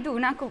రాలేదు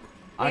నాకు.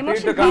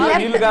 ఎమోషన్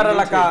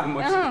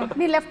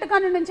మీ లెఫ్ట్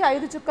కన్ను నుంచి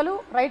 5 చుక్కలు,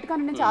 రైట్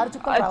కన్ను నుంచి 6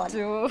 చుక్కలు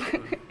రావాలి.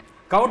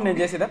 కౌంట్ నేను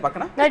చేసేదా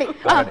పక్కన. రెడీ,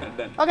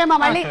 ఓకే మా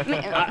మళ్ళీ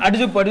అటు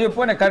చెప్పు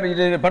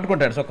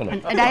పట్టుకుంటాడు సొక్కలు.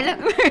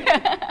 డైలాగ్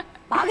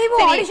బాగా ఇవ్వు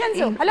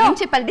ఆడిషన్స్. హలో, ఏం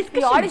చెప్పాలి?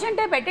 డిస్కషన్ ఆడిషన్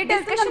టే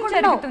డిస్కషన్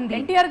జరుగుతుంది.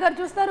 ఎన్టీఆర్ గారు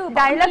చూస్తారు,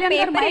 డైలాగ్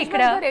పేపర్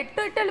ఇక్కడ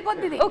ఎట్టు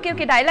వెళ్ళిపోతుంది.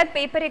 ఓకే, డైలాగ్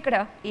పేపర్ ఇక్కడ.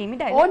 ఏమి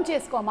డైలాగ్? ఓన్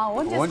చేసుకోమా,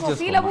 ఓన్ చేసుకో,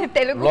 ఫీల్ అవ్వు.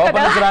 తెలుగు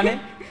కదా.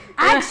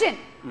 యాక్షన్.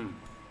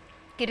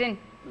 కిరణ్,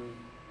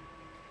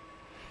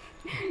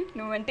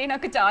 నువ్వంటే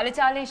నాకు చాలా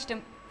చాలా ఇష్టం.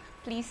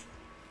 ప్లీజ్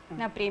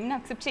నా ప్రేమను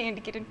అక్సెప్ట్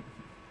చేయండి కిరణ్.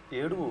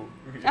 ఏడు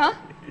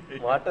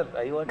వాటర్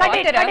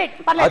కట్ ఇట్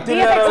పర్లేదు.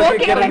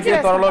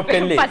 త్వరలో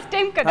పెళ్లి. ఫస్ట్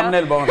టైం కదా.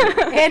 thumbnail బాగుంది.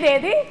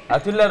 ఏదేది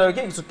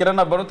అతుల్యారావుకి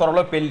కిరణ్ అబ్బవరం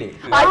త్వరలో పెళ్లి.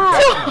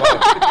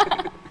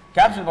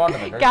 క్యాప్షన్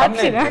బాగుంటుంది.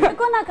 క్యాప్షన్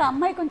ఎందుకో నాకు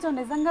అమ్మాయి కొంచెం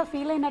నిజంగా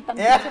ఫీల్ అయినట్టు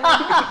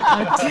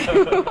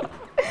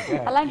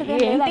అలాంటిది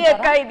ఏంటి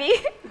అక్క ఇది?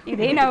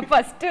 ఇదే నా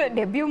ఫస్ట్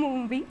డెబ్యూ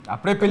మూవీ.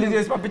 అప్పుడే పెళ్లి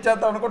చేసి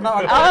పంపించేద్దాం అనుకుంటున్నాం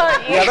అక్క.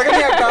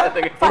 ఎదగని అక్క.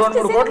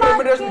 2-3 కోట్ల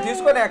రెమ్యునరేషన్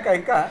తీసుకొని అక్క.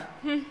 ఇంకా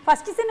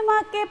ఫస్ట్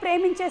సినిమాకే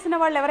ప్రేమించేసిన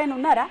వాళ్ళు ఎవరైనా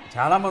ఉన్నారా?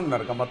 చాలా మంది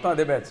ఉన్నారు అక్క, మొత్తం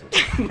అదే బ్యాచ్.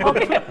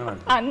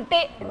 అంతే.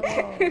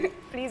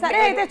 సరే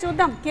అయితే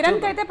చూద్దాం. కిరణ్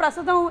కి అయితే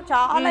ప్రస్తుతం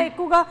చాలా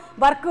ఎక్కువగా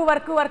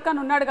వర్క్ అని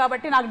ఉన్నాడు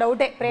కాబట్టి నాకు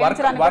డౌటే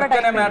ప్రేమించడానికి కూడా వర్క్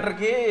అనే మ్యాటర్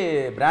కి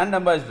బ్రాండ్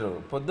అంబాసిడర్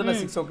పొద్దున్న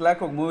 6 o'clock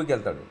ఒక మూవీకి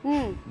వెళ్తాడు,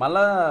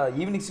 మళ్ళా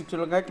ఈవినింగ్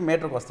 6 o'clock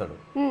మీటర్కి వస్తాడు,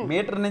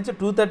 మీటర్ నుంచి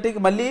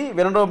 2:30కి మళ్ళీ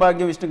వినరో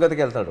భాగ్యం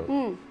విష్ణుగతికి వెళ్తాడు,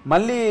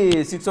 మళ్ళీ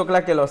 6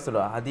 o'clock వెళ్ళి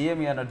వస్తాడు. అది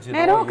ఏమి ఎనర్జీ.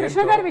 నేను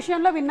కృష్ణ గారి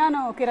విషయంలో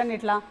విన్నాను, కిరణ్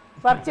ఇట్లా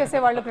వర్క్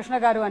చేసేవాళ్ళు కృష్ణ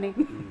గారు అని.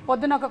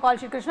 పొద్దున ఒక కాల్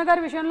షీట్ కృష్ణ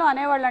గారి విషయంలో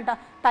అనేవాళ్ళంట,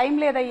 టైం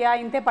లేదయ్యా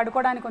ఇంతే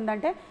పడుకోవడానికి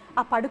ఉందంటే,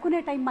 ఆ పడుకునే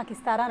టైం మాకు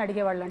ఇస్తారా అని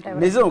అడిగేవాళ్ళంట.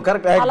 నిజం,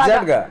 కరెక్ట్,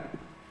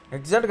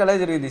 ఎగ్జాక్ట్గా అలా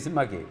జరిగింది ఈ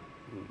సినిమాకి.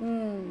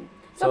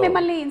 సో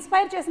మిమ్మల్ని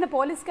ఇన్స్పైర్ చేసిన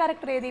పోలీస్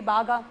క్యారెక్టర్ ఏది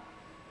బాగా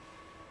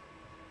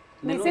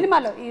మీ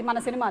సినిమాలో? మన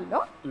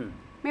సినిమాల్లో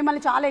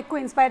మిమ్మల్ని చాలా ఎక్కువ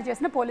ఇన్స్పైర్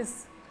చేసిన పోలీస్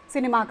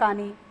సినిమా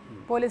కానీ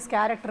పోలీస్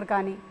క్యారెక్టర్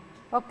కానీ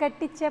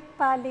ఒకటి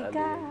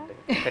చెప్పాలిగా.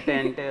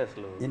 అంటే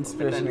అసలు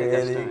ఇన్స్పిరేషన్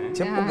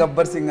చెప్పు.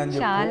 గబ్బర్ సింగ్ అని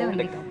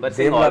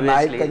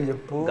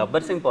చెప్పు.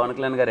 గబ్బర్ సింగ్ పవన్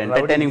కళ్యాణ్ గారు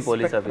entertaining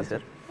police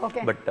officer.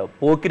 But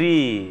Pokiri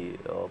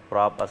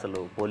ప్రాప్ అసలు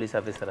పోలీస్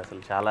ఆఫీసర్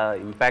అసలు చాలా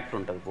ఇంపాక్ట్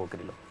ఉంటుంది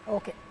పోకిరిలో.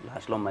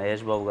 లాస్ట్లో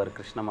మహేష్ బాబు గారు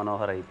కృష్ణ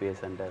మనోహర్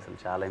ఐపీఎస్ అంటే అసలు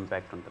చాలా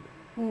ఇంపాక్ట్ ఉంటుంది.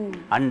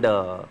 అండ్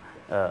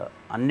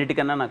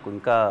అన్నిటికన్నా నాకు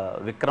ఇంకా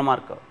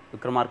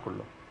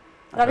విక్రమార్కుల్లో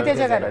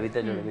రవితేజ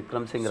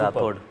విక్రమ్ సింగ్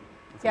రాథోడ్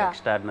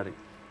ఎక్స్ట్రాడినరీ.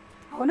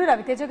 అవును,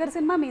 రవితేజ గారి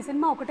సినిమా మీ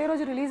సినిమా ఒకటే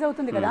రోజు రిలీజ్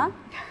అవుతుంది కదా,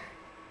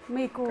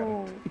 మీకు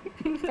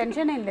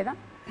టెన్షన్ ఏం లేదా?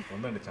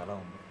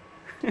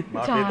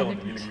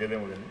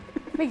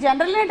 మీకు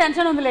జనరల్గా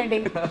టెన్షన్ ఉందిలేండి,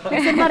 మీ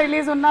సినిమా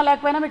రిలీజ్ ఉన్నా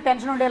లేకపోయినా మీకు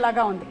టెన్షన్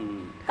ఉండేలాగా ఉంది.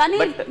 కానీ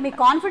మీ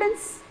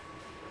కాన్ఫిడెన్స్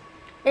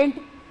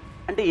ఏంటి?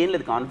 అంటే ఏం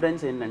లేదు,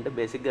 కాన్ఫిడెన్స్ ఏంటంటే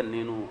బేసిక్గా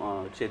నేను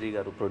చెర్రీ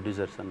గారు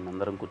ప్రొడ్యూసర్స్ అని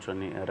అందరం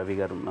కూర్చొని రవి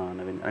గారు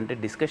నవీన్ అంటే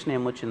డిస్కషన్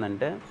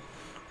ఏమొచ్చిందంటే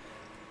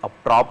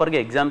ప్రాపర్గా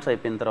ఎగ్జామ్స్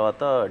అయిపోయిన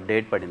తర్వాత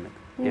డేట్ పడింది.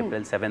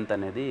 April 7th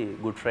అనేది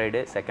good Friday,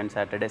 second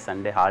Saturday,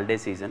 Sunday holiday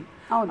season.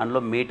 అందులో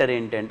మీటర్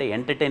ఏంటి అంటే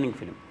entertaining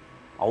film,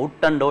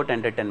 out and out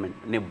entertainment.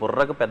 నీ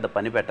బుర్రకు పెద్ద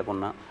పని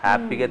పెట్టకుండా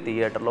హ్యాపీగా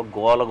థియేటర్లో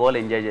గోల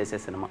ఎంజాయ్ చేసే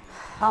సినిమా.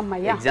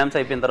 ఎగ్జామ్స్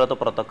అయిపోయిన తర్వాత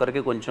ప్రతి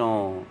ఒక్కరికి కొంచెం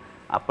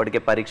అప్పటికే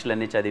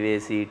పరీక్షలన్నీ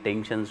చదివేసి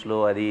టెన్షన్స్లో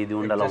అది ఇది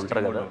ఉండాలి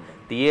ఉంటారు కదా.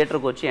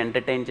 థియేటర్కి వచ్చి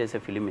ఎంటర్టైన్ చేసే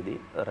ఫిలిం ఇది.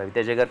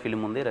 రవితేజ గారి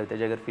ఫిలిం ఉంది,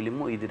 రవితేజ గారి ఫిలిం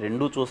ఇది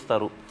రెండూ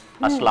చూస్తారు.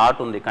 ఆ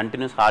స్లాట్ ఉంది,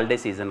 కంటిన్యూస్ హాలిడే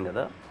సీజన్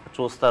కదా,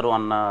 చూస్తారు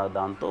అన్న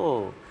దాంతో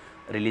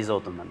రిలీజ్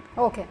అవుతుందండి.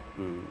 ఓకే,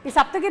 ఈ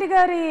సప్తగిరి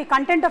గారి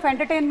కంటెంట్ ఆఫ్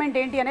ఎంటర్టైన్మెంట్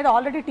ఏంటి అనేది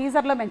ఆల్రెడీ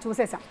టీజర్లో మేము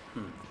చూసేసాం.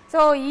 సో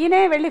ఈయనే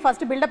వెళ్ళి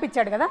ఫస్ట్ బిల్డప్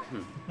ఇచ్చాడు కదా,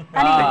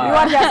 కానీ యు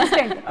ఆర్ ది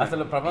అసిస్టెంట్.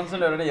 అసలు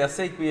ప్రపంచంలో ఎవరైనా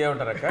ఎస్ఐకి పిఏ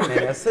ఉంటారక్క,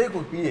 నేను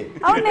ఎస్ఐకి పిఏ.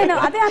 అవును, నేను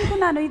అదే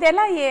అనుకున్నాను, ఇది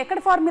ఎలా ఎక్కడ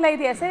ఫార్ములా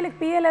ఇది, ఎస్ఐలకు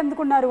పిఏలు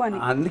ఎందుకున్నారు అని.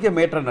 అందుకే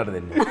మీటర్ అన్నాడు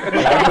దీన్ని.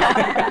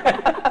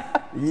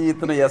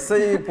 ఇతను ఎస్ఐ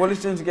పోలీస్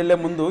స్టేషన్కి వెళ్ళే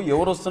ముందు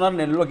ఎవరు వస్తున్నారు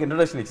నేను ఒక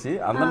ఇంట్రడక్షన్ ఇచ్చి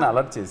అందరిని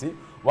అలర్ట్ చేసి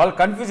వాళ్ళు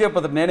కన్ఫ్యూజ్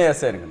అయిపోతారు, నేనే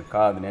ఎస్ఐ అని.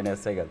 కాదు, నేను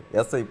ఎస్ఐ కాదు,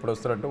 ఎస్ఐ ఇప్పుడు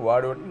వస్తున్నట్టు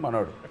వాడు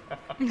మనోడు.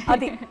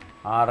 అది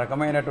ఆ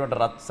రకమైనటువంటి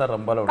రచ్చ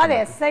రంబలో. కాదు,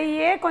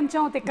 ఎస్ఐఏ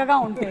కొంచెం తిక్కగా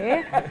ఉంటే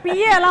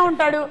పిఏ ఎలా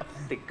ఉంటాడు?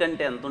 టిక్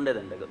అంటే ఎంత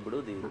ఉండేదండి. ఇప్పుడు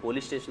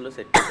పోలీస్ స్టేషన్లో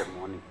సెట్ చేశారు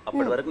మార్నింగ్.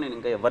 అప్పటి వరకు నేను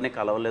ఇంకా ఎవరిని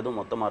కలవలేదు.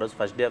 మొత్తం ఆ రోజు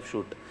ఫస్ట్ డే ఆఫ్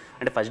షూట్.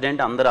 అంటే ఫస్ట్ డే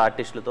అంటే అందరు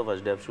ఆర్టిస్టులతో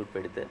ఫస్ట్ డే ఆఫ్ షూట్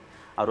పెడితే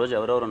ఆ రోజు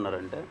ఎవరెవరు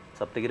ఉన్నారంటే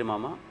సప్తగిరి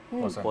మామ,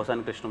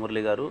 పోసాని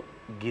కృష్ణమురళి గారు,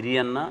 గిరి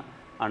అన్న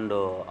అండ్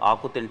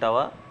ఆకు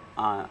తింటావా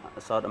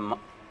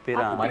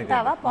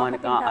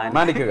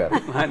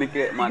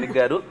మాణిక్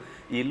గారు,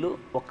 వీళ్ళు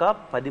ఒక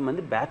 10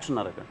 మంది బ్యాచ్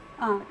ఉన్నారు అక్కడ.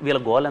 వీళ్ళ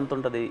గోల ఎంత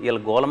ఉంటుంది, వీళ్ళ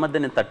గోల మధ్య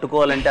నేను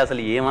తట్టుకోవాలంటే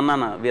అసలు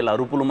ఏమన్నా వీళ్ళ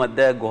అరుపుల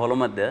మధ్య గోల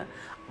మధ్య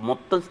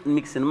మొత్తం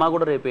మీకు సినిమా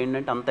కూడా రేపు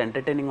ఏంటంటే అంత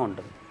ఎంటర్టైనింగ్గా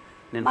ఉంటుంది.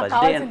 నేను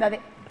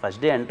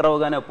ఫస్ట్ డే ఎంటర్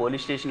అవగానే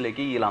పోలీస్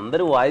స్టేషన్లోకి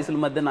వీళ్ళందరూ వాయిస్ల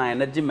మధ్య నా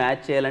ఎనర్జీ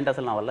మ్యాచ్ చేయాలంటే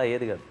అసలు నా వల్ల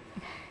ఏది కాదు.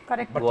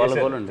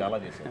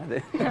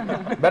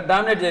 బట్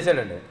డామినేట్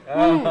చేశాడండి.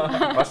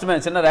 ఫస్ట్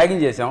మేము చిన్న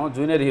ర్యాగింగ్ చేసాం,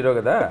 జూనియర్ హీరో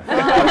కదా,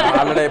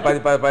 ఆల్రెడీ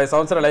 10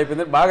 సంవత్సరాలు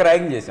అయిపోయింది, బాగా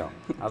ర్యాగింగ్ చేసాం.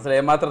 అసలు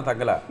ఏమాత్రం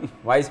తగ్గల,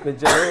 వాయిస్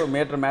పెంచాడు,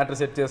 మ్యాటర్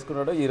సెట్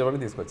చేసుకున్నాడు, హీరో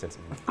వరకు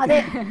తీసుకొచ్చాడు. అదే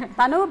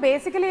తను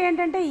బేసికలీ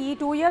ఏంటంటే ఈ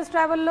 2 years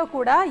ట్రావెల్లో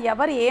కూడా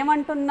ఎవరు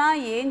ఏమంటున్నా,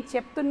 ఏం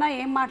చెప్తున్నా,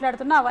 ఏం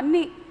మాట్లాడుతున్నా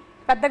అవన్నీ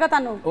పెద్దగా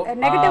తను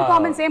నెగటివ్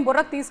కామెంట్స్ ఏం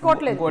బుర్రకు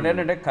తీసుకోవట్లేదు. ఇంకోటి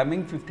ఏంటంటే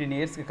కమింగ్ 15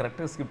 yearsకి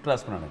కరెక్ట్గా స్క్రిప్ట్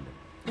రాసుకున్నాడండి.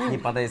 ఈ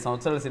 15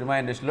 సంవత్సరాల సినిమా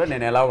ఇండస్ట్రీలో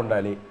నేను ఎలా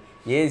ఉండాలి,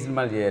 ఏ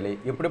సినిమాలు చేయాలి,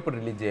 ఎప్పుడెప్పుడు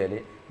రిలీజ్ చేయాలి,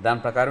 దాని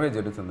ప్రకారమే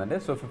జరుగుతుందండి.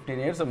 సో 15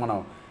 years మనం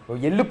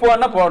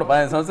వెళ్ళిపోవన్నా పోవడం,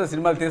 15 సంవత్సరాల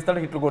సినిమాలు తీస్తాడు,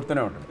 హిట్లు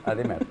కొడుతూనే ఉంటుంది.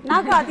 అదే మ్యాటర్.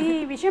 నాకు అది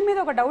విషయం మీద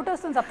ఒక డౌట్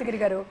వస్తుంది సప్తగిరి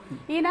గారు.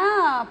 ఈయన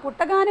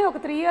పుట్టగానే ఒక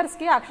 3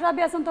 yearsకి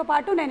అక్షరాభ్యాసంతో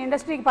పాటు నేను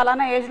ఇండస్ట్రీకి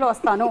పలానా ఏజ్లో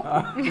వస్తాను,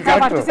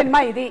 ఫస్ట్ సినిమా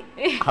ఇది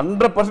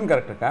 100%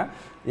 కరెక్ట్ అక్క.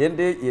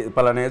 ఏంటి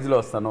పలానా ఏజ్లో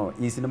వస్తాను,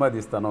 ఈ సినిమా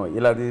తీస్తాను,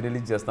 ఇలా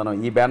రిలీజ్ చేస్తాను,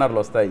 ఈ బ్యానర్లు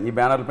వస్తాయి, ఈ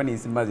బ్యానర్ల పైన ఈ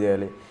సినిమా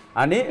చేయాలి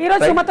అని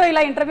ఈరోజు సుమతో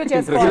ఇలా ఇంటర్వ్యూ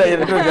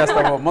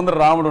చేస్తాము. ముందు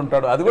రాముడు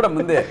ఉంటాడు, అది కూడా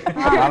ముందే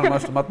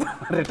ఆల్మోస్ట్ మొత్తం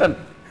రిటర్న్.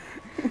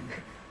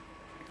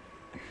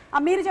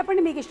 మీరు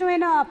చెప్పండి, మీకు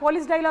ఇష్టమైన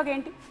పోలీస్ డైలాగ్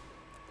ఏంటి?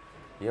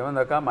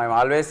 ఏముందక్క, మేము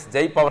ఆల్వేస్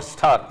జై పవర్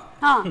స్టార్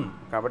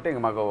కాబట్టి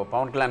ఇంక మాకు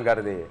పవన్ కళ్యాణ్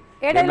గారిది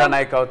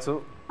నాయక్ కావచ్చు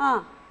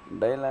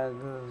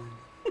డైలాగ్.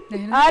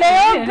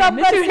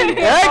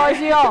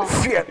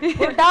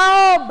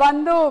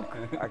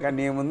 అక్క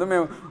నీ ముందు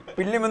మేము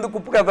పిల్లి ముందు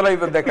కుప్పు కథలు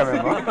అయిపోద్ది అక్క.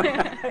 మేము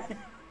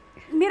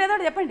మీరేదో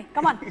చెప్పండి,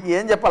 కమాన్.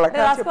 ఏం చెప్పాలి?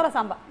 రాసుకోరా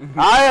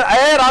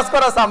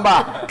సాంబా.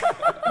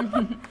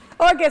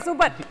 Okay,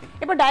 super.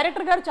 ఇప్పుడు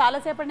డైరెక్టర్ గారు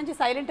చాలాసేపటి నుంచి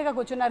సైలెంట్గా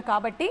కూర్చున్నారు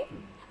కాబట్టి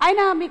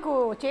ఆయన మీకు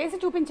చేసి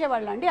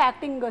చూపించేవాళ్ళు అండి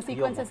యాక్టింగ్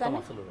సీక్వెన్సెస్ అని?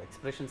 అసలు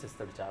ఎక్స్ప్రెషన్స్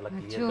ఇస్తాడు చాలా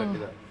క్లియర్ కట్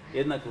గా.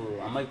 ఏది నాకు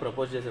అమ్మాయికి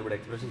ప్రపోజ్ చేసేప్పుడు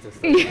ఎక్స్ప్రెషన్స్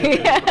ఇస్తాడు.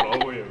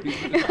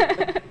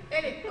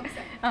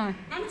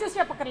 అని చూసి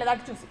చెప్పక్కర్లేదు,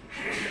 అటు చూసి.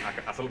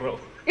 అసలు రావు.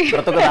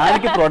 ప్రతి ఒక్క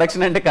దానికి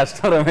ప్రొడక్షన్ అంటే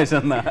కష్టం రమేష్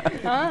అన్న.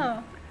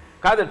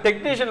 కాదు,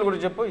 టెక్నీషియన్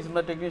గురించి చెప్పు. ఈ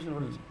సినిమా టెక్నీషియన్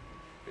గురించి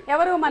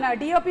ఎవరు? మన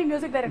డిఓపి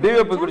మ్యూజిక్ డైరెక్టర్.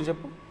 డిఓపి గురించి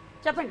చెప్పు.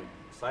 చెప్పండి.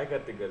 సాయి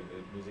కార్తిక్ గారి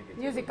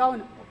మ్యూజిక్.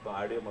 అవును, మొత్తం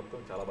ఆడియో మొత్తం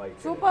చాలా బాగా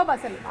సూపర్.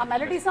 అసలు ఆ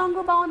మెలోడీ సాంగ్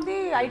బాగుంది,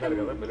 ఐటమ్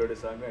కదా, మెలోడీ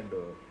సాంగ్ అండ్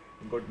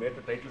ఇంకోటి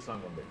మేటర్ టైటిల్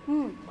సాంగ్ ఉంది,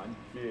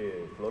 మంచి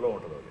ఫ్లోలో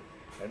ఉంటుంది అది.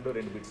 అండ్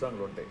 2 బిట్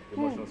సాంగ్లు ఉంటాయి,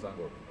 ఎమోషనల్ సాంగ్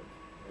ఒకటి ఉంటుంది.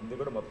 ఇది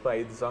కూడా మొత్తం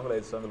 5 సాంగ్లు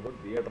కూడా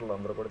థియేటర్లో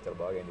అందరూ కూడా చాలా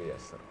బాగా ఎంజాయ్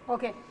చేస్తారు.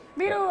 ఓకే,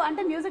 మీరు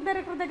అంటే మ్యూజిక్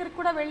డైరెక్టర్ దగ్గరికి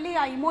కూడా వెళ్ళి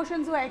ఆ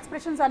ఇమోషన్స్,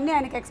 ఎక్స్ప్రెషన్స్ అన్ని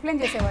ఆయనకి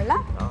ఎక్స్ప్లెయిన్ చేసేవాళ్ళ?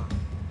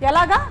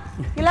 ఎలాగా?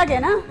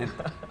 ఇలాగేనా?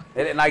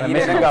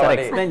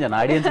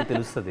 ఆడియన్స్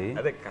తెలుస్తుంది.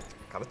 అదే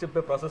కథ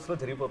చెప్పే ప్రాసెస్ లో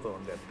జరిగిపోతూ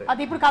ఉంది అంటే.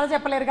 అది ఇప్పుడు కథ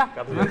చెప్పలేరుగా,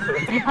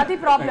 అది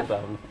ప్రాబ్లం.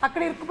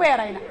 అక్కడ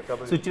ఇరుక్కుపోయారు ఆయన.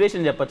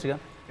 సిచ్యువేషన్ చెప్పొచ్చుగా,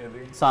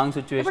 సాంగ్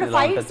సిచ్యువేషన్.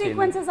 ఫైట్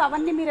సీక్వెన్సెస్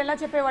అవన్నీ మీరు ఎలా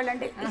చెప్పేవాళ్ళు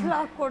అండి? ఇలా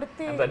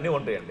కొడితే అన్నీ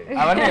ఉంటాయండి,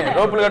 అవన్నీ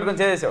రోపులు కట్టుకొని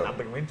చేసేవాళ్ళు,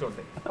 అంతకు మించి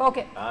ఉంటాయి.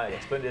 ఓకే,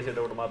 ఎక్స్ప్లెయిన్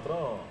చేసేటప్పుడు మాత్రం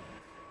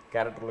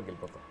క్యారెక్టర్లోకి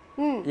వెళ్ళిపోతాం.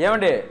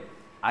 ఏమండి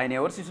ఆయన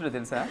ఎవరు శిష్యులు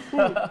తెలుసా?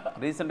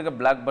 రీసెంట్గా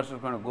బ్లాక్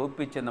బస్టర్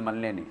గోపి ఇచ్చింది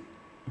మళ్ళీ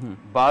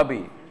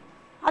బాబీ.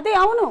 అదే,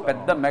 అవును,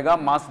 పెద్ద మెగా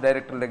మాస్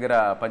డైరెక్టర్ దగ్గర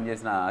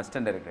పనిచేసిన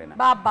అసిస్టెంట్ డైరెక్టర్ అయినా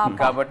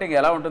కాబట్టి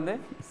ఎలా ఉంటుంది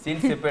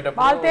సీన్స్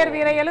చెప్పేటప్పుడు వాల్తేరు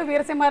వీరయ్యలు,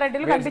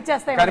 వీరసింహారెడ్డిలు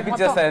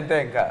కనిపించేస్తాయి అంతే.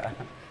 ఇంకా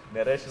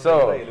సో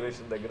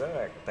ఎలివేషన్ దగ్గర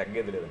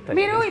తగ్గేది లేదు.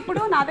 మీరు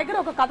ఇప్పుడు నా దగ్గర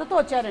ఒక కథతో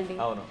వచ్చారండి,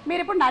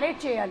 మీరు ఇప్పుడు నరేట్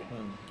చేయాలి.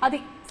 అది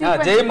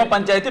జయమ్మ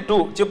పంచాయతీ 2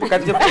 చెప్పు,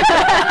 కథ చెప్పు.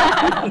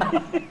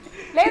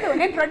 లేదు,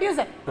 నేను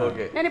ప్రొడ్యూసర్,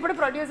 నేను ఇప్పుడు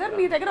ప్రొడ్యూసర్.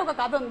 మీ దగ్గర ఒక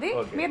కథ ఉంది,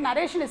 మీరు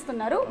నరేషన్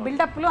ఇస్తున్నారు,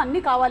 బిల్డప్లు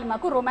అన్ని కావాలి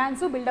మాకు,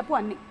 రొమాన్స్ బిల్డప్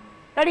అన్ని.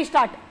 Ready,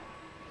 start.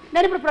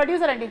 నేను ఇప్పుడు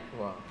ప్రొడ్యూసర్ అండి.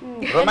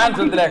 రొమాన్స్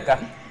వద్దులే అక్క,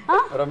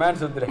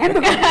 రొమాన్స్ వద్దులే.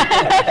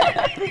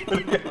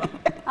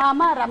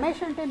 అమ్మ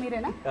రమేష్ అంటే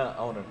మీరేనా?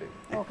 అవునండి.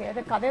 ఓకే,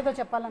 అదే కథ ఏదో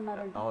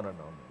చెప్పాలన్నారంట.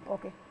 అవునండి, అవును.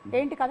 ఓకే,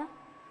 ఏంటి కదా?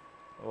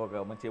 ఒక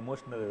మంచి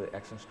ఎమోషనల్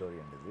యాక్షన్ స్టోరీ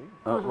అండి ఇది.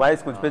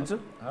 వాయిస్ కొంచెం పెంచు.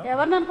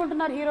 ఎవరిని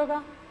అనుకుంటున్నారు హీరోగా?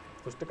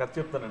 ఫస్ట్ కథ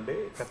చెప్తానండి.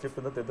 కథ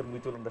చెప్పిన తర్వాత ఇద్దరు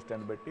మ్యూచువల్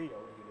అండర్స్టాండ్ బట్టి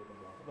ఎవరు హీరో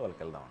బాగుంటుందో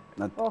వాళ్ళకి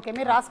వెళ్దామండి. ఓకే,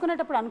 మీరు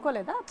రాసుకునేటప్పుడు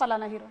అనుకోలేదా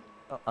పలానా హీరో?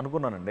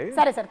 అనుకున్నానండి.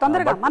 సరే సరే,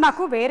 తొందరగా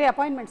నాకు వేరే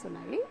అపాయింట్మెంట్స్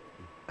ఉన్నాయి.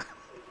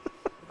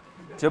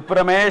 చెప్పు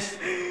రమేష్.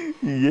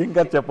 ఏం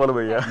కథ చెప్పాలి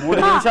భయ్యా? 3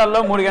 నిమిషాల్లో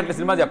 3 గంటల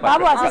సినిమా చెప్పాలి.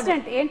 బాబు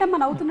అసిస్టెంట్ ఏంటమ్మా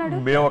నవ్వుతున్నాడు?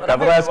 మేము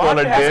కథ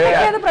రాసుకోవాలంటే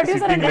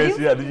ప్రొడ్యూసర్ సిట్టింగ్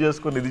వేసి అది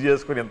చేసుకుని ఇది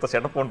చేసుకుని ఎంత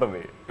సెటప్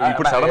ఉంటుంది.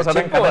 ఇప్పుడు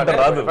సడన్ కథ అంటే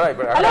రాదు.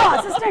 హలో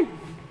అసిస్టెంట్,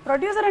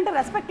 ప్రొడ్యూసర్ అంటే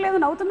రెస్పెక్ట్ లేదు,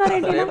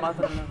 నవ్వుతున్నారేంటి?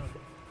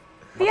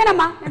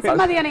 తీయనమ్మా, నేను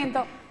సినిమా తీయను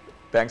ఇంతో.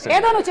 థ్యాంక్స్.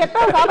 ఏదో నువ్వు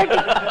చెప్పావు కాబట్టి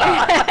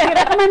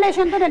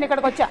రికమెండేషన్ తో నేను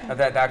ఇక్కడికి వచ్చా.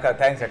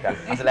 థ్యాంక్స్ అక్క.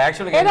 అసలు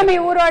యాక్చువల్గా ఏదో మీ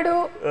ఊరువాడు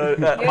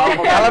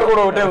కలర్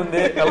కూడా ఒకటే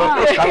ఉంది. కలర్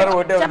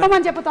ఒకటే ఉంది.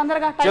 చెప్పమని చెప్పు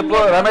తొందరగా. చెప్పు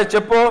రమేష్,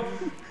 చెప్పు.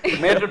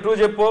 మీటర్ 2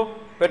 చెప్పు.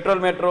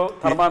 Petrol metre,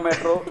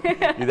 thermometer.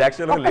 ఇది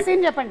యాక్చువల్గా ఒక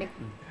సీన్ చెప్పండి.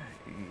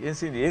 ఏం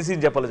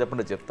సీన్ చెప్పాలో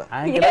చెప్పండి, చెప్తా.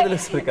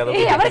 తెలుస్తుంది కదా.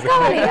 ఎవరికి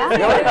కావాలి?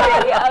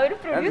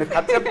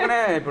 కథ చెప్పుకునే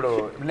ఇప్పుడు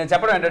నేను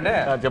చెప్పడం ఏంటంటే,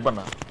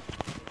 చెప్పన్నా.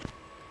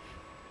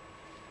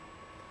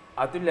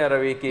 అతుల్య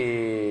రవికి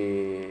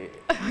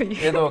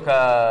ఏదో ఒక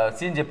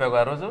సీన్ చెప్పావు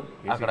ఆ రోజు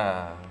అక్కడ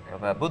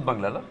బూత్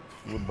బంగ్లాలో.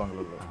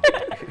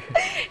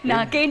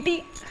 నాకేంటి?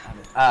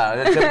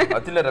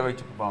 అతుల్య రవికి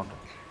చెప్పు, బాగుంటుంది.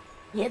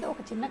 ఏదో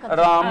ఒక చిన్న కథ.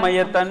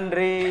 రామయ్య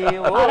తండ్రి,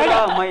 ఓ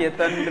రామయ్య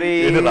తండ్రి,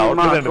 ఇది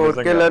రావట్లేదండి మా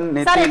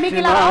కోర్కెలన్నీ సరే మీకు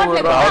ఇలా తెచ్చినావు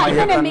రావట్లేదు. రామయ్య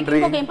అయితే నేను మీకు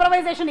తండ్రి. ఇంకొక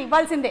ఇంప్రవైజేషన్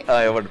ఇవ్వాల్సిందే.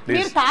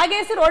 మీరు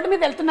తాగేసి రోడ్డు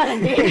మీద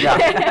వెళ్తున్నారండి.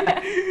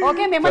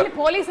 ఓకే, మిమ్మల్ని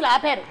పోలీసులు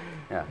ఆపారు.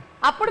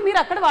 అప్పుడు మీరు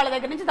అక్కడ వాళ్ళ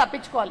దగ్గర నుంచి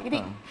తప్పించుకోవాలి. ఇది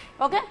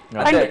ఓకే,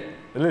 రండి.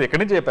 ఎక్కడి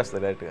నుంచి చెప్పేస్తా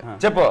డైరెక్ట్ గా.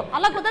 చెప్పు.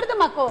 అలా కుదరదు,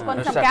 మాకు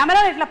కొంచెం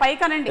కెమెరా ఇట్లా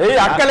పైకనండి.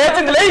 అక్క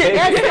లేచింది, లేయ్.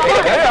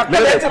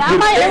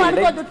 రామా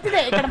ఏమనుకో,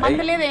 దుత్తిదే ఇక్కడ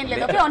మందు లేదు ఏం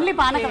లేదు. Okay, only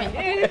పానకమే.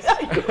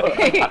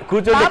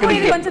 బాబు,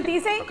 ఇది కొంచెం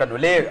తీసేయి.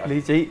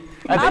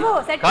 బాబు,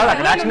 సెట్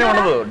యాక్షన్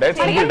ఉండదు,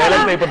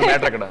 డైలాగ్ అయిపోతుంది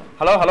మ్యాటర్ అక్కడ.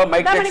 Hello hello,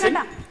 mic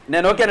టెక్సింగ్.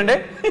 నేను ఓకేనండి.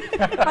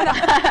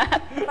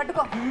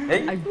 పట్టుకో,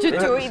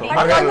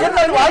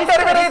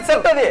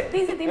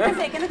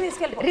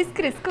 తీసుకెళ్ళిపో.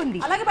 రిస్క్ ఉంది.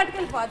 అలాగే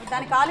పట్టుకెళ్ళిపో.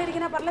 దాని కాలు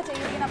ఇరిగినా పర్లే,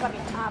 చెయ్యి ఇరిగినా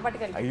పర్లే.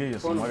 పట్టుకెళ్ళి. అయ్యో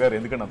సుమ గారు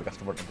ఎందుకంటే అంత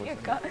కష్టపడుతుంది.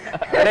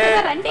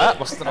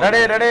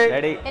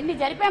 ఎన్ని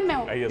జరిపాం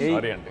మేము. అయ్యో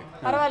సారీ అండి.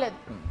 పర్వాలేదు.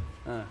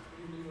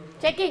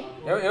 చెక్కింగ్.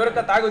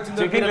 ఎవరికా తాగి వచ్చింది?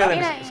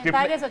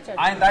 తాగేసి వచ్చాడు.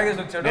 ఆయన తాగేసి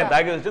వచ్చాడు. నేను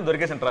తాగేసి వచ్చి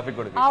దొరికేసాను ట్రాఫిక్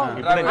కూడా.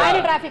 ఆయన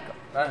ట్రాఫిక్.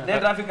 నేను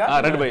ట్రాఫిక్.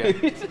 రండి భయ్య.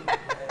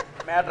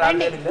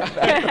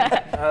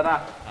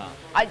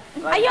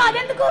 అయ్యో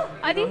అదెందుకు?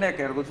 అది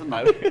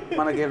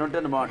మనకి ఏడుంటే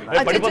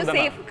బాగుంటుంది.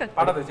 సేఫ్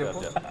పడదు, చెప్పు.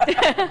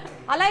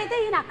 అలా అయితే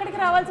ఈయన అక్కడికి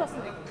రావాల్సి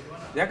వస్తుంది.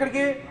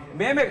 ఎక్కడికి?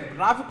 మేమే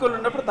ట్రాఫిక్ వాళ్ళు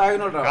ఉన్నప్పుడు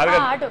తాగిన వాళ్ళు కాదు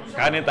రావాలి. అటు.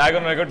 కానీ నేను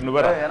తాగున్నా కాబట్టి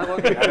నువ్వే రా.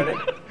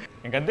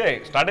 ఇంకంతే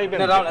స్టార్ట్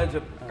అయిపోయింది.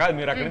 కాదు,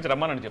 మీరు అక్కడి నుంచి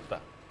రమ్మని చెప్తా.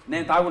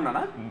 నేను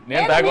తాగున్నానా?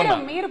 నేను తాగున్నా.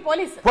 మీరు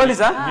పోలీస్.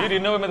 పోలీసా? మీరు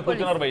ఇన్నోవా మీద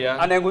కూర్చున్నారు భయ్యా.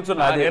 నేను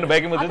కూర్చున్నా. నేను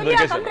బైక్ మీద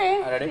దొరికేసాను.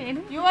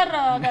 Your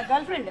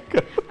girl friend.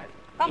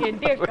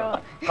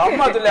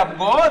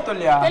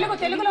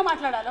 తెలుగులో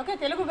మాట్లాడాలి. Okay,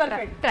 Telugu girl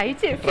friend. Try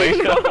చేసి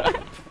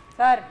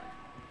సార్,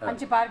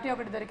 మంచి పార్టీ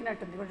ఒకటి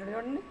దొరికినట్టుంది.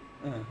 చూడండి,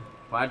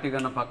 పార్టీ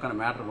కన్నా పక్కన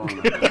మ్యాటర్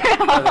బాగుంది.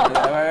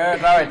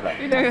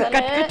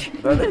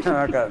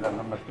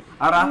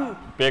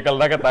 పేకల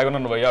దాకా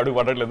తాగున్నాను భయ్యా, అడుగు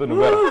పడట్లేదు.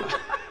 నువ్వే రా.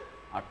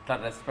 అట్లా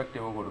రెస్పెక్ట్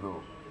ఇవ్వకూడదు.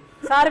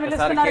 సార్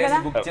పిలుస్తున్నారు కదా.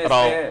 బుక్ చేస్తే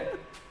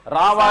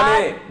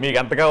రావాలి. మీకు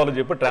ఎంత కావాలో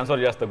చెప్పి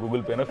ట్రాన్స్ఫర్ చేస్తా,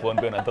 గూగుల్ పేనా ఫోన్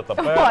పేనా, అంత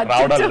తప్ప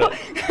రావడానికి.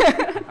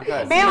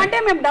 మేమంటే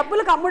మేము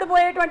డబ్బులకు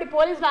అమ్ముడుపోయేటువంటి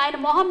పోలీసులు. ఆయన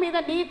మొహం మీద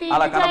నీతి,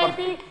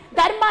 నిజాయితీ,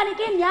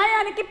 ధర్మానికి,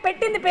 న్యాయానికి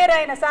పెట్టింది పేరు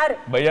ఆయన. సార్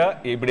భయ్యా,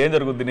 ఇప్పుడు ఏం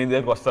జరుగుద్ది? నేను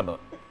దగ్గరకు వస్తాను.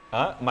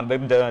 మన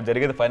దగ్గర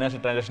జరిగేది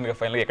ఫైనాన్షియల్ ట్రాన్సాక్షన్ గా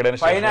ఫైనల్ ఎక్కడైనా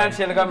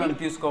ఫైనాన్షియల్ గా మేము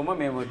తీసుకోము.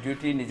 మేము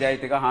డ్యూటీ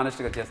నిజాయితీగా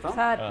హానెస్ట్ గా చేస్తాం.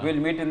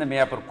 Will meet in the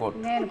Miyapur court.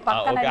 నేను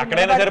పక్కన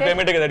అక్కడైనా సరే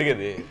పేమెంట్ కదా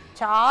అడిగేది.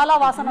 చాలా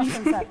వాసన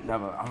వస్తుంది సార్.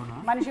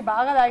 మనిషి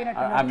బాగా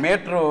తాగినట్టు. ఆ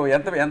మీటర్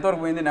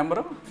ఎంతవరకు పోయింది?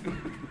 నెంబరు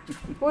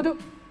ఊదు.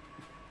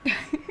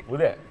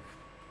 ఉదే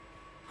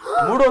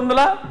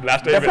 300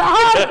 లాస్ట్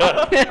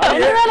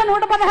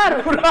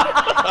 2116.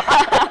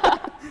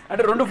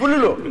 అంటే 2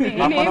 ఫుల్లు.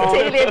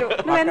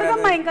 నువ్వు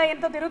ఎందుకమ్మా ఇంకా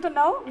ఎంతో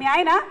తిరుగుతున్నావు? మీ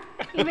ఆయన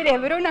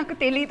మీరెవరో నాకు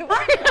తెలీదు.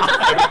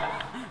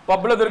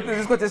 పబ్లో దొరికితే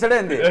తీసుకొచ్చేసాడే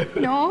ఏంది?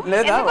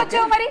 లేదా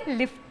వచ్చావు మరి?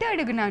 లిఫ్ట్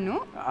అడుగునాను,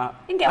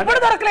 ఇంకెప్పుడు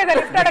దొరకలేదు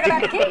లిఫ్ట్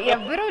అడగడానికి.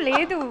 ఎవరు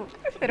లేదు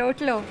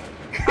రోడ్లో.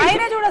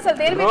 ఆయన చూడు అసలు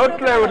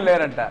రోడ్లో ఎవరు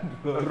లేరంట.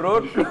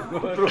 రోడ్లో.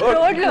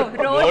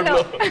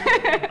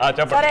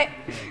 సరే,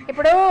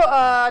 ఇప్పుడు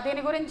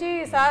దీని గురించి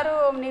సారు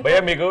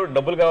మీకు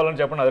డబ్బులు కావాలని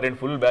చెప్పండి. అది 2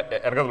 ఫుల్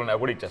ఎరగలు ఉన్నాయి,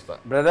 కూడా ఇచ్చేస్తా.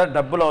 బ్రదర్,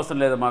 డబ్బులు అవసరం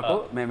లేదు మాకు.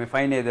 మేము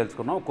ఫైన్ ఏది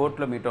తెలుసుకున్నాం,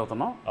 కోర్టులో మీట్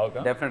అవుతున్నాం.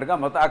 డెఫినెట్ గా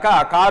మొత్తం అక్క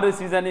ఆ కారు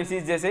సీజ్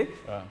చేసి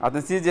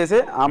అతను సీజ్ చేసి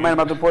ఆ అమ్మాయిని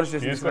మొత్తం పోలీస్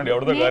స్టేషన్ తీసుకోండి.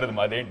 ఎవరిదో కారు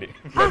మాదేంటి?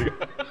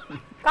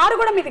 కారు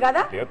కూడా మీది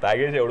కదా?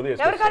 తాగేసి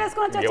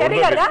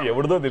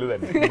ఎవరిదో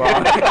తెలియదండి.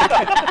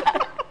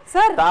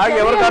 సార్ తాగి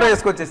ఎవరి కారు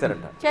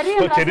వేసుకొచ్చేసారంట.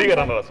 చెర్రీ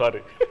గారు అన్నారా? సారీ,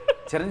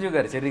 చిరంజీవి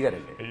గారు చెర్రి గారు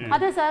అండి.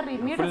 అదే సార్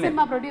మీటర్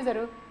సినిమా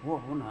ప్రొడ్యూసరు. ఓ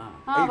అవునా,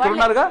 ఇక్కడ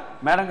ఉన్నారుగా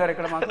మేడం గారు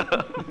ఇక్కడ మాకు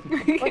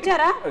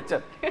వచ్చారా?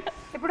 వచ్చారు.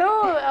 ఇప్పుడు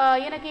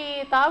ఈయనకి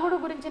తాగుడు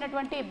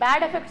గురించినటువంటి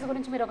బ్యాడ్ ఎఫెక్ట్స్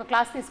గురించి మీరు ఒక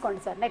క్లాస్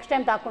తీసుకోండి సార్, నెక్స్ట్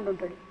టైం తాకుండా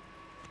ఉంటాడు.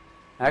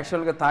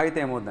 యాక్చువల్గా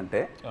తాగితే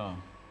ఏమవుతుందంటే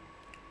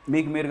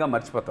మీకు మీరుగా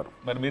మర్చిపోతారు.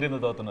 మరి మీరు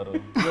ఎందుకు తాగుతున్నారు?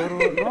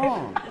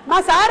 మా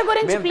సార్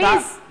గురించి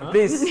ప్లీజ్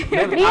ప్లీజ్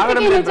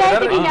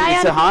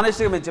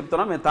హానెస్ట్ గా మేము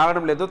చెప్తున్నాం, మేము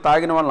తాగడం లేదు,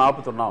 తాగిన వాళ్ళని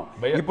ఆపుతున్నాం.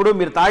 ఇప్పుడు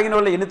మీరు తాగిన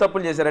వాళ్ళు ఎన్ని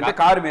తప్పులు చేశారంటే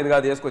కారు మీద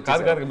కాదు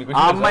వేసుకొచ్చేసారు,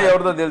 ఆ అమ్మాయి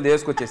ఎవరిదో తెలియదు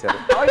వేసుకొచ్చేసారు,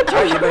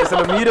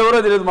 అసలు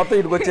మీరెవరో తెలియదు మొత్తం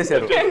ఇటుకు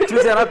వచ్చేసారు.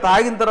 చూసారా,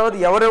 తాగిన తర్వాత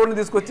ఎవరెవరిని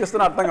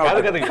తీసుకొచ్చేస్తున్నా అర్థం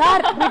కాదు.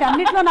 సార్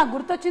వీటన్నిటిలో నాకు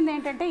గుర్తొచ్చింది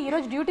ఏంటంటే ఈ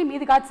రోజు డ్యూటీ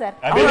మీది కాదు సార్,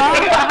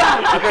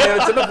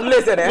 చిన్న ఫుల్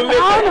వేసారే.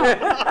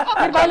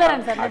 మీరు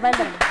బయలుదేరండి సార్, మీరు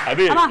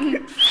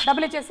బయలుదేరండి.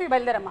 డబ్బులు ఇచ్చేసి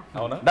బయలుదేరమ్మా.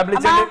 డబ్బులు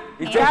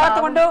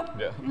ఇచ్చేయండి,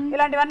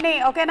 ఇలాంటివన్నీ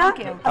ఓకేనా?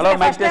 హలో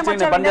మైక్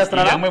టెస్టింగ్ బంద్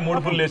చేస్తున్నారా? ఈ అమ్మాయి 3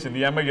 ఫుల్ వేసింది,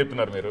 ఈ అమ్మాయి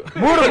చెప్తున్నారు మీరు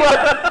 3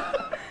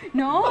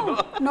 no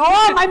no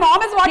my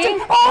mom is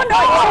watching. Oh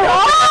no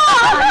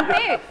అంటే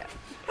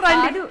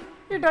రండి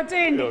ఇటు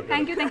వచ్చేయండి.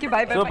 Thank you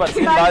by by. Super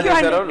scene బాగా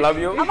చేశారు, లవ్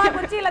యూ. అమ్మా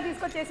కుర్చీ ఇలా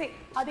తీసుకొచ్చేసి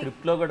అది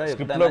స్క్రిప్ట్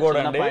లో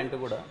కూడా అంటే పాయింట్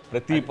కూడా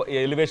ప్రతి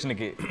ఎలివేషన్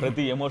కి,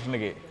 ప్రతి ఎమోషన్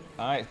కి,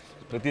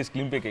 ప్రతి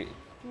స్క్రీన్ కి,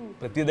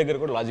 ప్రతి దగ్గర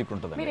కూడా లాజిక్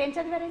ఉంటుంది. మీరు ఏం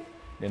చదివారండి?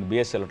 నేను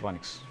బిఎస్సి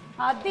ఎలక్ట్రానిక్స్.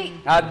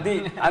 అది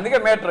అందుకే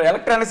మీటర్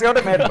ఎలక్ట్రానిక్స్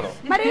కాబట్టి మీటర్.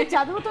 మరి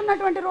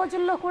చదువుతున్నటువంటి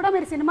రోజుల్లో కూడా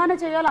మీరు సినిమానే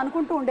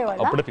చేయాలనుకుంటూ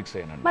ఉండేవాళ్ళు, అప్పుడే ఫిక్స్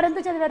అయ్యానండి. మరి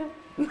ఎందుకు చదివారు?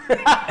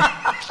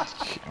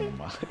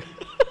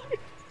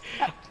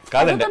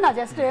 కాదండి,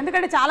 జస్ట్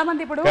ఎందుకంటే చాలా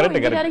మంది ఇప్పుడు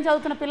ఇంజనీరింగ్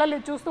చదువుతున్న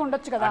పిల్లలు చూస్తూ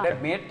ఉండొచ్చు కదా,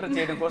 మీటర్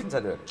చేయడం కోసం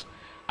చదివారు.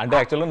 అంటే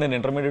యాక్చువల్గా నేను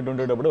ఇంటర్మీడియట్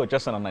ఉండేటప్పుడు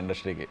వచ్చేస్తాను అన్న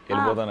ఇండస్ట్రీకి,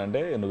 వెళ్ళిపోతానంటే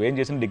నువ్వేం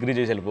చేసిన డిగ్రీ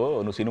చేసి వెళ్ళిపో,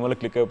 నువ్వు సినిమాలో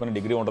క్లిక్ అయిపోయిన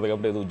డిగ్రీ ఉంటుంది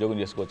కాబట్టి ఏదో ఉద్యోగం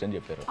చేసుకోవచ్చు అని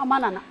చెప్పారు అమ్మా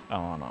నాన్న.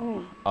 అవును,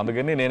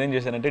 అందుకని నేనేం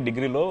చేశానంటే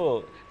డిగ్రీలో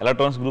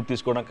ఎలక్ట్రానిక్స్ గ్రూప్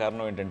తీసుకోవడం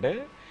కారణం ఏంటంటే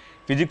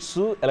ఫిజిక్స్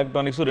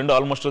ఎలక్ట్రానిక్స్ రెండు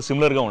ఆల్మోస్ట్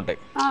సిమిలర్గా ఉంటాయి,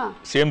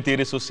 సేమ్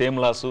థియరీస్ సేమ్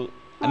లాస్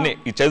అన్నీ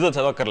ఈ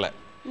చదవక్కర్లే.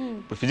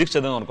 ఇప్పుడు ఫిజిక్స్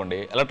చదివాం అనుకోండి,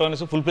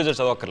 ఎలక్ట్రానిక్స్ ఫుల్ ప్లేజర్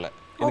చదవక్కర్లే,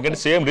 ఎందుకంటే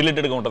సేమ్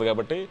రిలేటెడ్గా ఉంటుంది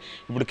కాబట్టి.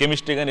 ఇప్పుడు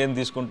కెమిస్ట్రీ కానీ ఏం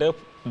తీసుకుంటే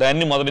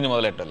దాన్ని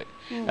మొదలెట్టాలి.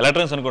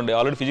 ఎలక్ట్రానిక్స్ అనుకోండి,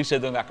 ఆల్రెడీ ఫిజిక్స్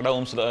చదివాం, అక్కడ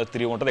ఓమ్స్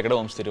థియరీ ఉంటుంది, ఇక్కడ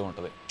ఓమ్స్ థియరీ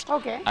ఉంటుంది,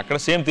 అక్కడ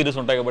సేమ్ థియరీస్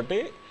ఉంటాయి కాబట్టి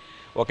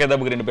ఒకే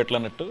దెబ్బకి 2 పెట్లు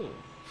అన్నట్టు.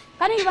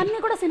 కానీ ఇవన్నీ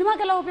కూడా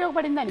సినిమాకి ఎలా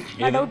ఉపయోగపడిందని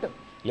నా డౌట్.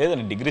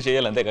 లేదండి, డిగ్రీ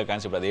చేయాలి అంతే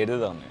కాన్సెప్ట్, అది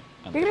ఏదేదో ఉన్నాయి.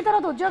 డిగ్రీ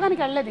తర్వాత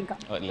ఉద్యోగానికి వెళ్ళలేదు ఇంకా?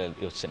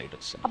 వచ్చాను, ఇటు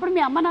వచ్చాను. అప్పుడు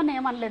మీ అమ్మ నాన్న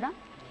ఏమనలేదా,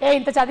 ఏ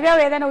ఇంత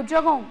చదివావు ఏదైనా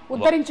ఉద్యోగం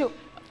ఉద్ధరించు?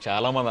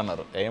 చాలా మంది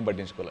అన్నారు, ఏం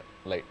పట్టించుకోలే,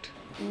 లైట్.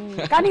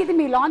 కానీ ఇది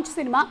మీ లాంచ్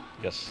సినిమా,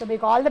 Yes. సో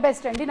మీకు ఆల్ ది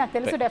బెస్ట్ అండి. నాకు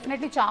తెలుసు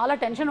డెఫినెట్లీ చాలా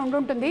టెన్షన్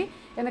ఉండుంటుంది,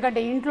 ఎందుకంటే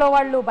ఇంట్లో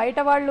వాళ్ళు బయట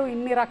వాళ్ళు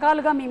ఇన్ని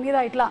రకాలుగా మీ మీద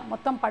ఇట్లా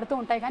మొత్తం పడుతూ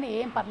ఉంటాయి, కానీ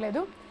ఏం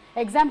పర్లేదు.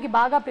 ఎగ్జామ్కి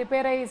బాగా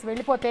ప్రిపేర్ అయ్యి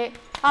వెళ్ళిపోతే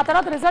ఆ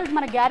తర్వాత రిజల్ట్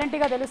మనకు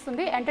గ్యారంటీగా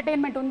తెలుస్తుంది,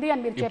 ఎంటర్టైన్మెంట్ ఉంది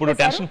అని మీరు ఇప్పుడు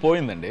చెప్పారు. టెన్షన్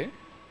పోయిందండి,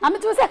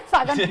 నన్ను చూసారు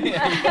సగం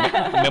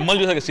మిమ్మల్ని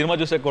చూసాక సినిమా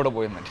చూసాక కూడా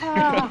పోయిందండి.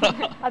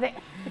 అదే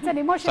ఇట్స్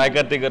అన్ ఎమోషన్.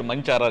 సాయికార్తిక్ గారు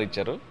మంచి ఆర్ఆర్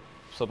ఇచ్చారు,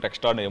 సో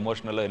ఎక్స్ట్రా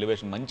ఎమోషనల్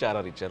ఎలివేషన్ మంచి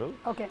ఆర్ఆర్ ఇచ్చారు.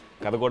 ఓకే,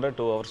 కథ కూడా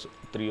 2 hours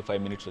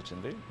 3-5 minutes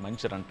వచ్చింది,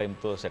 మంచి రన్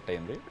టైంతో సెట్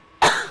అయింది.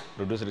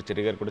 ప్రొడ్యూసర్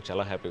చెర్రి గారు కూడా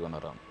చాలా హ్యాపీగా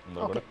ఉన్నారు,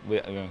 అందరూ కూడా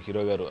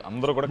హీరో గారు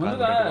అందరూ కూడా.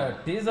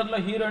 టీజర్ లో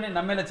హీరోని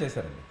నమ్మేలా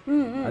చేశారండి,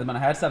 అది మన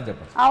హ్యాట్స్ ఆఫ్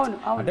చెప్పచ్చు. అవును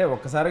అంటే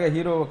ఒక్కసారిగా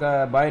హీరో ఒక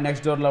బాయ్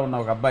నెక్స్ట్ డోర్ లో ఉన్న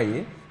ఒక అబ్బాయి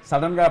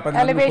సడన్ గా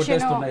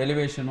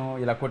ఎలివేషన్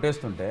ఇలా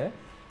కొట్టేస్తుంటే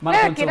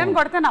కిరణ్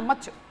కొడితే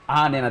నమ్మొచ్చు,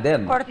 నేను అదే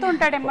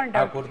కొడుతుంటాడేమంటా,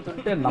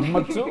 కొడుతుంటే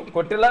నమ్మొచ్చు,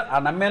 కొట్టేలా ఆ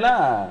నమ్మేలా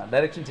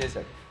డైరెక్షన్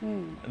చేశాడు.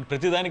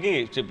 ప్రతిదానికి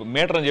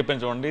మీటర్ అని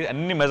చెప్పాను చూడండి,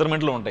 అన్ని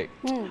మెజర్మెంట్లు ఉంటాయి.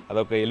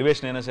 అదొక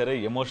ఎలివేషన్ అయినా సరే,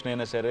 ఎమోషన్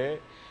అయినా సరే,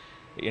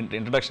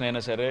 ఇంట్రడక్షన్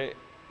అయినా సరే,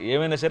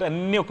 ఏమైనా సరే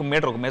అన్ని ఒక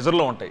మీటర్ ఒక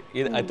మెజర్లో ఉంటాయి.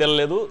 ఇది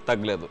అతెల్లలేదు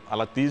తగ్గలేదు,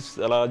 అలా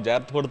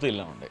జాగ్రత్త పడుతూ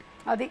ఇలా ఉంటాయి.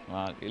 అది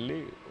వెళ్ళి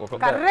ఒక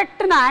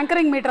కరెక్ట్ నా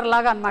యాంకరింగ్ మీటర్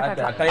లాగా అన్నమాట.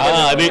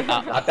 అది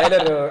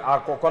టైలర్ ఆ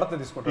కొలత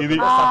తీసుకుంటాడు,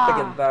 షర్ట్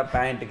కింద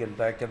ప్యాంట్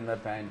కింద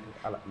ప్యాంట్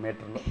అలా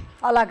మీటర్లో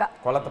అలాగా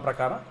కొలత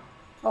ప్రకారం.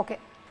 ఓకే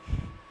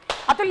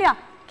అతుల్య,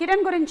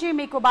 కిరణ్ గురించి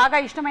మీకు బాగా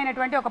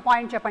ఇష్టమైనటువంటి ఒక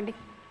పాయింట్ చెప్పండి.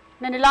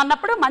 నేను ఇలా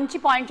అన్నప్పుడు మంచి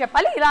పాయింట్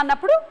చెప్పాలి, ఇలా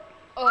అన్నప్పుడు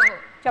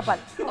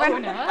చెప్పాలి,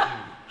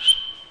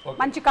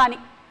 మంచి. కానీ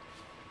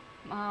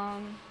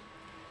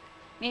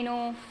నేను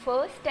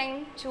ఫస్ట్ టైం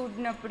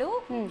చూడినప్పుడు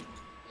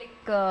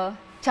లైక్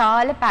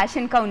చాలా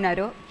ప్యాషన్గా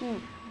ఉన్నారు,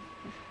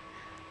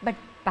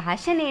 బట్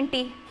ప్యాషన్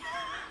ఏంటి,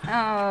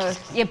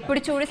 ఎప్పుడు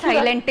చూడు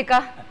సైలెంట్గా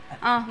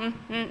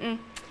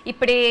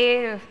ఇప్పుడే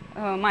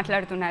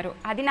మాట్లాడుతున్నారు,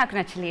 అది నాకు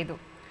నచ్చలేదు.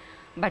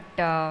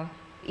 బట్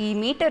ఈ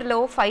మీటర్లో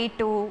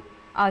ఫైటు,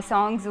 ఆ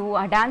సాంగ్స్,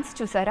 ఆ డాన్స్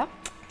చూసారా,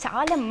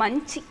 చాలా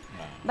మంచి.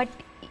 బట్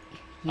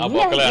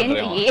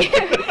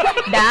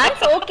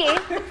డాన్స్ ఓకే,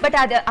 బట్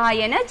అది ఆ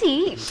ఎనర్జీ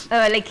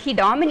లైక్ హీ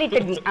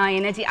డామినేటెడ్ మీ, ఆ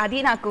ఎనర్జీ అది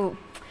నాకు.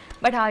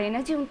 బట్ ఆ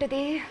ఎనర్జీ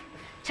ఉంటుంది,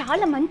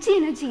 చాలా మంచి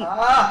ఎనర్జీ,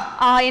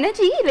 ఆ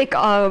ఎనర్జీ లైక్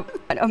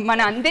మన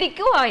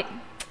అందరికీ.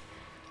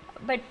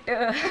 బట్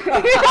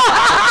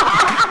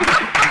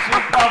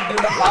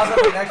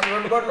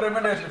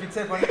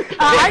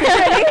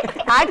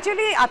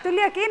యాక్చువల్లీ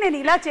అతుల్యకి నేను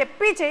ఇలా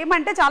చెప్పి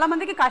చేయమంటే చాలా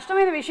మందికి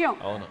కష్టమైన విషయం.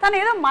 తను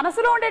ఏదో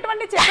మనసులో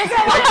ఉండేటువంటి చెప్పేసి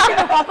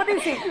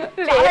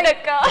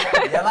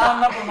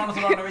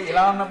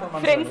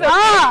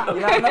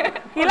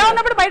ఇలా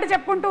ఉన్నప్పుడు బయట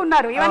చెప్పుకుంటూ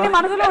ఉన్నారు. ఇవన్నీ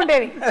మనసులో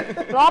ఉండేవి,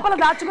 లోపల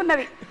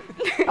దాచుకున్నవి.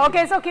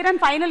 Okay, so Kiran,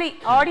 finally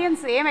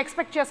audience ఏం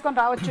ఎక్స్పెక్ట్ చేసుకొని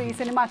రావచ్చు ఈ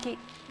సినిమాకి?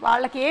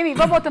 వాళ్ళకి ఏమి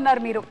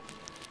ఇవ్వబోతున్నారు మీరు?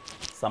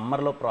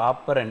 సమ్మర్లో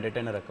ప్రాపర్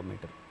ఎంటర్టైనర్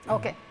మీటర్.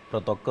 ఓకే,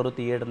 ప్రతి ఒక్కరు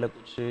థియేటర్లోకి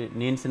వచ్చి,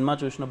 నేను సినిమా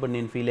చూసినప్పుడు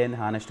నేను ఫీల్ అయింది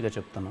హానెస్ట్గా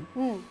చెప్తాను,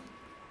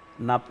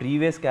 నా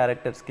ప్రీవియస్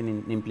క్యారెక్టర్స్కి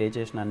నేను ప్లే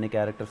చేసిన అన్ని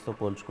క్యారెక్టర్స్తో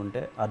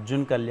పోల్చుకుంటే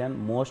Arjun Kalyan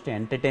most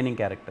entertaining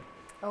character.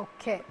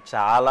 Okay,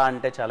 చాలా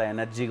అంటే చాలా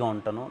ఎనర్జీగా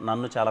ఉంటాను,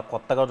 నన్ను చాలా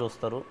కొత్తగా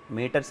చూస్తారు.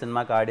 మీటర్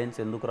సినిమాకి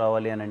ఆడియన్స్ ఎందుకు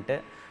రావాలి అని అంటే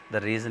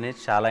ద రీజన్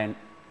ఈజ్ చాలా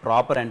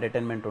ప్రాపర్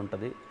ఎంటర్టైన్మెంట్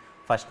ఉంటుంది.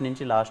 ఫస్ట్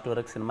నుంచి లాస్ట్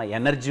వరకు సినిమా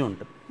ఎనర్జీ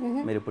ఉంటుంది.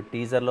 మీరు ఇప్పుడు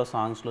టీజర్లో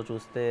సాంగ్స్లో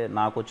చూస్తే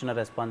నాకు వచ్చిన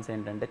రెస్పాన్స్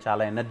ఏంటంటే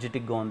చాలా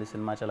ఎనర్జెటిక్గా ఉంది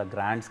సినిమా, చాలా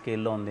గ్రాండ్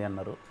స్కేల్లో ఉంది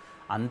అన్నారు.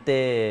 అంతే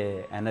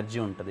ఎనర్జీ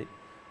ఉంటుంది.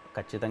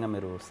 ఖచ్చితంగా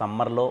మీరు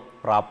సమ్మర్లో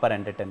ప్రాపర్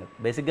ఎంటర్టైనర్.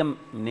 బేసిక్గా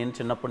నేను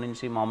చిన్నప్పటి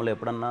నుంచి మామూలు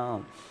ఎప్పుడన్నా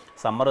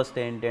సమ్మర్ వస్తే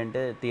ఏంటి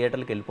అంటే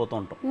థియేటర్కి వెళ్ళిపోతూ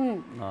ఉంటాం.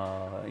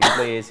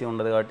 ఇంట్లో ఏసీ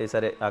ఉండదు కాబట్టి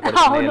సరే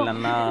అక్కడికి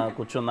వెళ్ళన్నా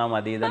కూర్చుందాం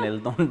అది ఇదని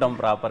వెళ్తూ ఉంటాం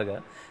ప్రాపర్గా.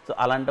 సో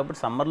అలాంటప్పుడు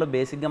సమ్మర్లో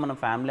బేసిక్గా మనం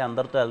ఫ్యామిలీ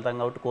అందరితో వెళ్తాం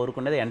కాబట్టి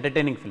కోరుకునేది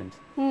ఎంటర్టైనింగ్ ఫిల్మ్స్.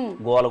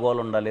 గోల గోల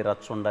ఉండాలి,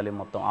 రచ్చ ఉండాలి,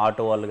 మొత్తం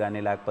ఆటో వాళ్ళు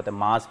కానీ లేకపోతే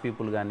మాస్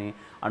పీపుల్ కానీ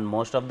and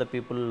most of the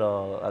people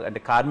అంటే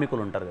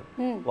కార్మికులు ఉంటారు కదా,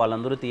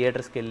 వాళ్ళందరూ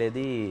థియేటర్స్కి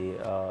వెళ్ళేది,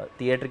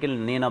 థియేటర్కి వెళ్ళి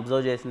నేను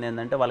అబ్జర్వ్ చేసింది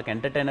ఏంటంటే వాళ్ళకి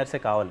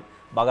ఎంటర్టైనర్సే కావాలి.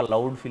 బాగా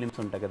లౌడ్ ఫిలిమ్స్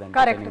ఉంటాయి కదండి.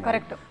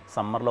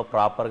 సమ్మర్లో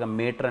ప్రాపర్గా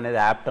మీటర్ అనేది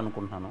యాప్ట్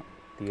అనుకుంటున్నాను.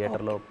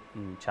 థియేటర్లో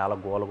చాలా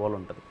గోల గోల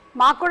ఉంటుంది.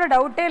 మాకు కూడా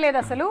డౌటే లేదు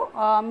అసలు.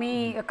 మీ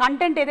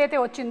కంటెంట్ ఏదైతే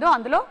వచ్చిందో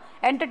అందులో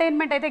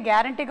ఎంటర్టైన్మెంట్ అయితే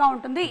గ్యారంటీగా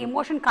ఉంటుంది,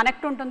 ఎమోషన్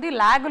కనెక్ట్ ఉంటుంది,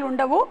 లాగులు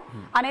ఉండవు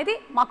అనేది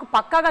మాకు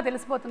పక్కాగా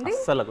తెలిసిపోతుంది.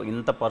 అసలు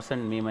ఇంత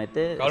పర్సెంట్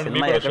మేమైతే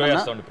థియేటర్కి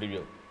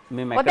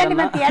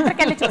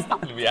వెళ్ళి చూస్తాం.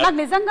 నాకు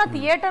నిజంగా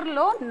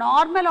థియేటర్లో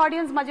నార్మల్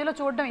ఆడియన్స్ మధ్యలో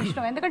చూడడం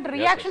ఇష్టం, ఎందుకంటే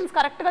రియాక్షన్స్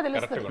కరెక్ట్గా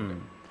తెలుస్తుంది.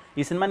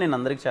 ఈ సినిమా నేను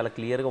అందరికీ చాలా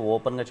క్లియర్గా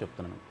ఓపెన్గా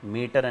చెప్తున్నాను,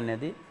 మీటర్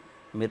అనేది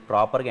మీరు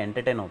ప్రాపర్గా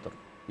ఎంటర్టైన్ అవుతారు.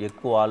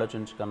 ఎక్కువ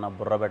ఆలోచించకన్నా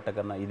బుర్ర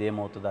పెట్టకన్నా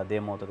ఇదేమవుతుంది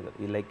అదేమవుతుంది కదా,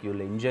 like you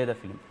will enjoy the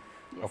film.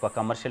 ఒక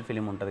కమర్షియల్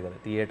ఫిలిం ఉంటుంది కదా,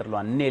 థియేటర్లో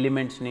అన్ని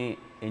ఎలిమెంట్స్ని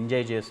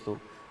ఎంజాయ్ చేస్తూ,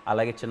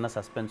 అలాగే చిన్న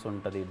సస్పెన్స్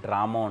ఉంటుంది,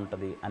 డ్రామా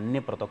ఉంటుంది,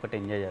 అన్నీ ప్రతి ఒక్కటి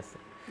ఎంజాయ్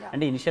చేస్తారు.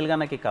 అంటే ఇనిషియల్గా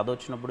నాకు ఈ కథ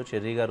వచ్చినప్పుడు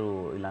చెర్రీ గారు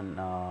ఇలా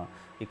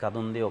ఈ కథ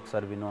ఉంది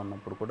ఒకసారి విను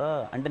అన్నప్పుడు కూడా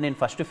అంటే నేను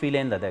ఫస్ట్ ఫీల్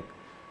అయింది అదే.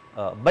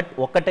 బట్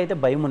ఒక్కటైతే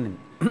భయం ఉంది,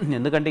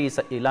 ఎందుకంటే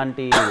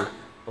ఇలాంటి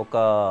ఒక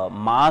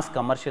mass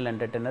commercial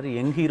entertainer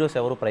young heroes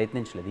ఎవరు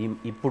ప్రయత్నించలేదు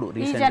ఇప్పుడు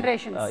ఈ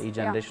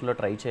జనరేషన్లో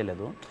ట్రై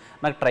చేయలేదు.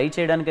 నాకు ట్రై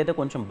చేయడానికి అయితే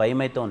కొంచెం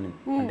భయం అయితే ఉంది.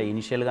 అంటే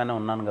ఇనిషియల్గానే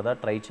ఉన్నాను కదా,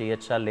 ట్రై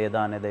చేయొచ్చా లేదా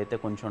అనేది అయితే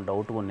కొంచెం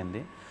డౌట్గా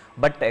ఉండింది.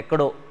 బట్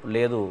ఎక్కడో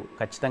లేదు,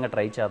 ఖచ్చితంగా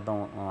ట్రై చేద్దాం.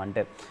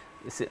 అంటే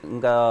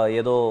ఇంకా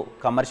ఏదో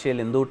కమర్షియల్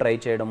ఎందుకు ట్రై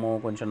చేయడము,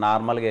 కొంచెం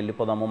నార్మల్గా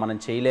వెళ్ళిపోదాము, మనం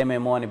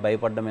చేయలేమేమో అని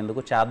భయపడడం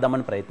ఎందుకు,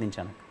 చేద్దామని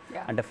ప్రయత్నించాను.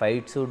 అంటే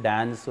ఫైట్స్,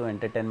 డాన్స్,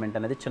 ఎంటర్టైన్మెంట్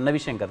అనేది చిన్న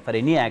విషయం కాదు ఫర్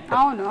ఎనీ యాక్టర్.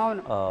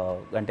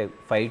 అంటే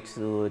ఫైట్స్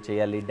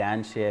చేయాలి,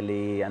 డాన్స్ చేయాలి,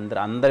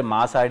 అందరి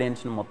మాస్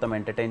ఆడియన్స్ని మొత్తం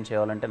ఎంటర్టైన్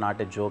చేయాలంటే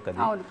నాట్ ఏ జోక్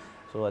అది.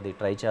 సో అది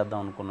ట్రై చేద్దాం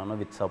అనుకున్నాను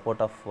విత్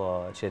సపోర్ట్ ఆఫ్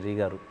చెర్రీ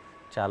గారు.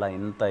 చాలా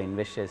ఇంత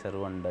ఇన్వెస్ట్ చేశారు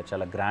అండ్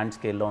చాలా గ్రాండ్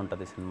స్కేల్లో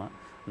ఉంటుంది cinema.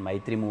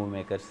 Mythri movie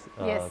makers,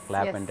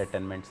 clap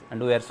entertainments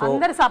and we are so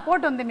అందరి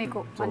సపోర్ట్ ఉంది మీకు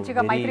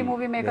మంచిగా. మైత్రి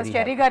మూవీ మేకర్స్,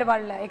 చెర్రీ గారి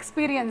వాళ్ళ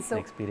ఎక్స్పీరియన్స్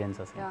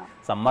అసలు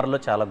సమ్మర్లో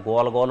చాలా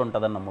గోల గోల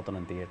ఉంటుందని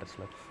నమ్ముతున్నాను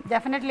థియేటర్స్లో.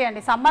 డెఫినెట్లీ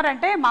అండి, సమ్మర్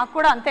అంటే మాకు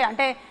కూడా అంతే.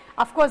 అంటే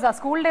అఫ్ కోర్స్ ఆ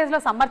స్కూల్ డేస్లో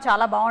సమ్మర్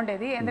చాలా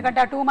బాగుండేది,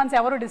 ఎందుకంటే ఆ 2 months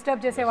ఎవరు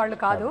డిస్టర్బ్ చేసేవాళ్ళు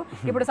కాదు.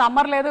 ఇప్పుడు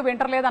సమ్మర్ లేదు,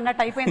 వింటర్ లేదు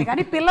అన్నట్టు అయిపోయింది.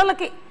 కానీ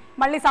పిల్లలకి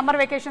మళ్ళీ సమ్మర్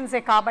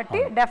వెకేషన్సే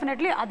కాబట్టి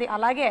డెఫినెట్లీ అది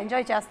అలాగే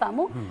ఎంజాయ్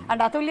చేస్తాము.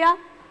 And Atulya,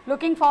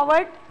 looking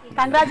forward,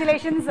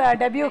 congratulations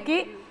డెబ్యూకి.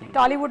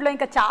 టాలీవుడ్లో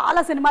ఇంకా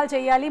చాలా సినిమాలు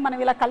చేయాలి, మనం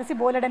ఇలా కలిసి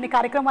బోలెడన్ని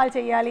కార్యక్రమాలు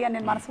చేయాలి అని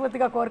నేను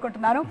మనస్ఫూర్తిగా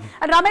కోరుకుంటున్నాను.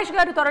 అండ్ రమేష్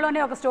గారు త్వరలోనే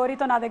ఒక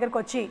స్టోరీతో నా దగ్గరకు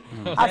వచ్చి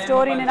ఆ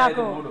స్టోరీని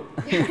నాకు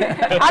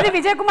అది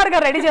విజయ్ కుమార్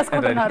గారు రెడీ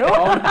చేసుకుంటున్నారు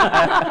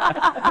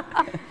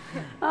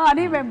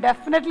అని మేము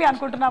డెఫినెట్లీ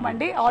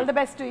అనుకుంటున్నామండి. All the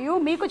best to you.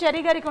 మీకు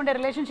చెర్రీ గారికి ఉండే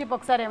రిలేషన్షిప్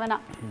ఒకసారి ఏమైనా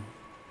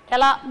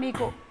ఎలా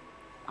మీకు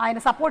ఆయన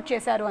సపోర్ట్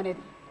చేశారు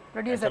అనేది?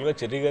 ప్రొడ్యూసర్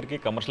చెర్రీ గారికి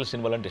కమర్షియల్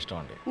సినిమాలు అంటే ఇష్టం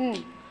అండి.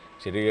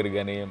 చెర్రీ గారికి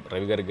కానీ,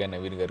 రవి గారికి కానీ,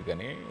 నవీన్ గారికి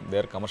కానీ, they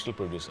are commercial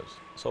producers.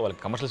 So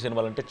వాళ్ళకి కమర్షియల్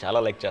సినిమాలు అంటే చాలా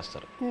లైక్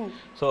చేస్తారు.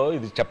 సో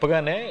ఇది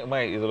చెప్పగానే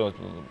ఇది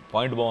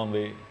పాయింట్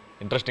బాగుంది,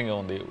 ఇంట్రెస్టింగ్గా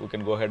ఉంది, వీ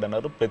కెన్ గో హెడ్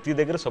అన్నారు. ప్రతి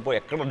దగ్గర సపోర్ట్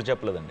ఎక్కడ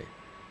చెప్పలేదండి.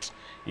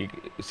 ఈ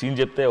సీన్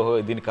చెప్తే ఓహో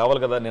దీనికి కావాలి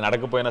కదా, నేను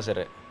అడగకపోయినా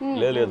సరే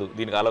లేదు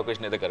దీనికి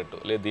అలొకేషన్ అయితే కరెక్ట్,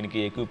 లేదు దీనికి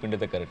ఎక్విప్మెంట్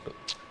అయితే కరెక్ట్,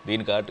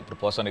 దీనికి ఇప్పుడు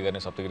పోసాని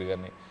గారిని, సప్తగిరి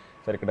గారిని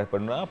సరే ఇక్కడ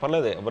పడినా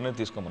పర్లేదు ఎవరినైనా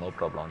తీసుకోమని నో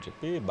ప్రాబ్లం అని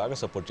చెప్పి బాగా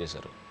సపోర్ట్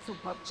చేశారు.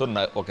 సో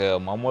ఒక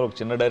మామూలు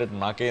చిన్న డైరెక్టర్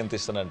నాకే ఎంత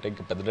ఇస్తానంటే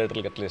ఇంకా పెద్ద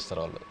డైరెక్టర్లకు ఎట్లా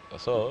ఇస్తారు వాళ్ళు.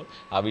 సో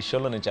ఆ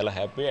విషయంలో నేను చాలా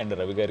హ్యాపీ. అండ్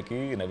రవి గారికి,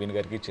 నవీన్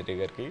గారికి, చెర్రీ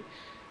గారికి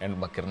అండ్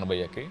మా కిరణ్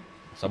భయ్యకి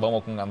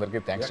సభాముఖంగా అందరికీ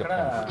థ్యాంక్స్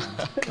చెప్తాను.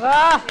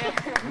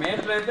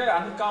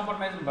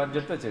 అన్కాంప్రమైజ్డ్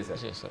బడ్జెట్తో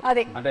చేశారు.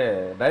 అంటే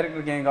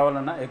డైరెక్టర్కి ఏం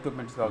కావాలన్నా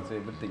ఎక్విప్మెంట్స్ కావాల్సి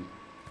everything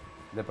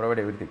they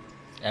provide everything.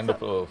 And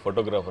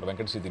photographer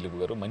Venkata Dilip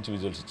గారు మంచి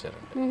విజువల్స్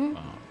ఇచ్చారండి.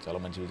 చాలా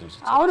మంచి విజువల్స్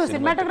ఇచ్చారు. అవును,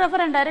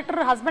 cinematographer and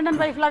director husband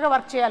and wife లాగా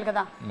వర్క్ చేయాలి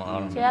కదా.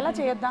 చేయాలా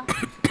చేయొద్దా?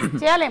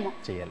 చేయాలేమో.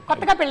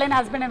 కొత్తగా పెళ్ళైన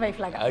హస్బెండ్ అండ్ వైఫ్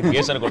లాగా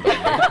కేసు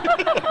అనుకుంటాను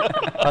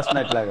ఫస్ట్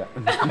నైట్ లాగా.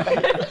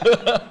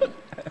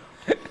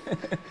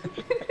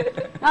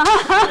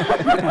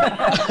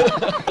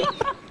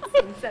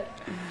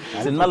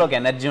 సినిమాలో ఒక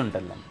ఎనర్జీ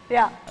ఉంటుంది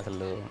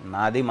అసలు.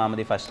 నాది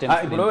మామది ఫస్ట్ టైం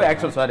ఇప్పుడు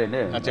యాక్చువల్ సారీ అండి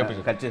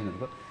కట్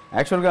చేసినందుకు.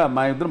 యాక్చువల్గా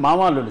మా ఇద్దరు మామ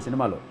అల్లుడు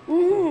సినిమాలో.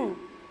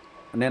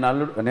 నేను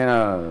అల్లుడు, నేను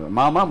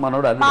మామ,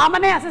 మనోడు అల్లుడు.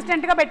 మామనే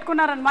అసిస్టెంట్ గా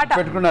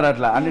పెట్టుకున్నారు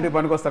అట్లా. అన్నిటికి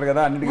పనికొస్తారు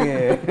కదా, అన్నిటికీ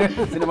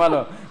సినిమాలో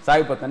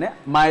సాగిపోతానే.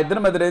 మా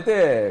ఇద్దరి మధ్య అయితే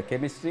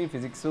chemistry,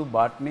 physics,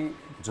 botany,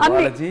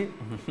 zoology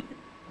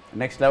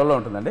next లెవెల్లో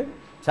ఉంటుందండి.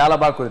 చాలా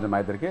బాగా కుదిరింది మా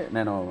ఇద్దరికి.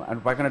 నేను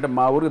పక్కన అంటే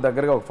మా ఊరికి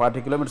దగ్గరగా ఒక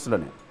 40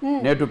 కిలోమీటర్స్లోనే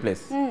నేటివ్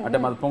ప్లేస్. అంటే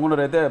మాది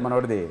పొంగునూరు అయితే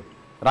మనోడిది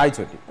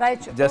రాయచోటి,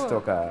 జస్ట్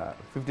ఒక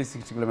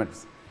 50-60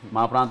 కిలోమీటర్స్.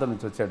 మా ప్రాంతం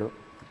నుంచి వచ్చాడు.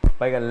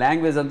 పైగా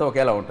లాంగ్వేజ్ అంతా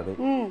ఒకేలా ఉంటుంది.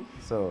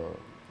 సో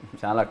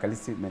చాలా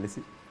కలిసి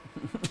మెలిసి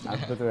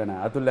అద్భుతమైన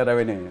అతుల్య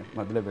రవిని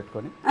మధ్యలో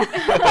పెట్టుకొని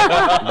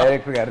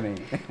డైరెక్టర్ గారిని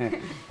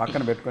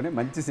పక్కన పెట్టుకొని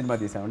మంచి సినిమా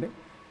తీసామండి.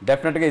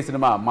 డెఫినెట్గా ఈ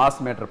సినిమా మాస్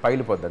మీటర్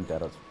పగిలిపోద్ది అంతే ఆ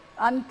రోజు.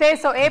 అంతే.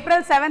 సో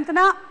April 7th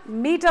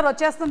మీటర్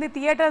వచ్చేస్తుంది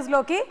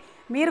థియేటర్స్లోకి.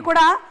 మీరు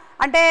కూడా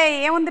అంటే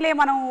ఏముందిలే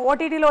మనం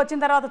ఓటీటీలో వచ్చిన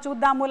తర్వాత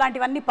చూద్దాము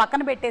లాంటివన్నీ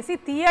పక్కన పెట్టేసి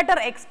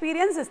థియేటర్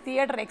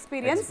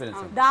ఎక్స్పీరియన్స్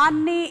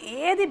దాన్ని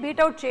ఏది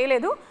బీట్అవుట్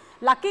చేయలేదు.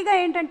 లక్కీగా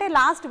ఏంటంటే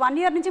లాస్ట్ 1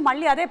 year నుంచి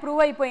మళ్ళీ అదే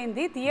ప్రూవ్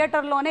అయిపోయింది.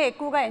 థియేటర్లోనే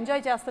ఎక్కువగా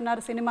ఎంజాయ్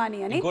చేస్తున్నారు సినిమాని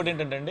అని. ఇంకోటి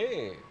ఏంటంటే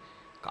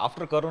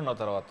ఆఫ్టర్ కరోనా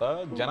తర్వాత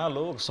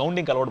జనాలు ఒక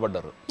సౌండింగ్ అలవాటు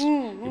పడ్డారు.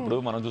 ఇప్పుడు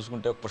మనం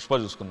చూసుకుంటే ఒక పుష్ప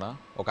చూసుకున్నా,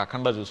 ఒక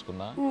అఖండ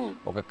చూసుకున్నా,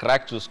 ఒక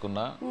క్రాక్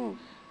చూసుకున్నా,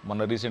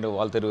 మొన్న రీసెంట్గా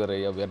వాల్తేరు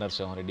గారయ్య, వీరనర్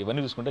సింహారెడ్డి,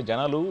 ఇవన్నీ చూసుకుంటే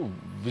జనాలు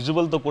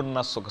విజువల్తో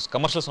కూడిన ఒక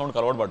కమర్షియల్ సౌండ్కి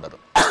అలవాటు పడ్డారు.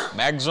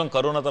 మ్యాక్సిమం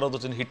కరోనా తర్వాత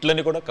వచ్చిన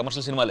హిట్లన్నీ కూడా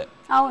కమర్షియల్ సినిమాలే.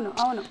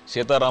 అవును.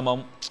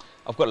 సీతారామం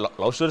అఫ్కోర్స్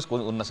లవ్ స్టోరీస్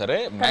ఉన్నా సరే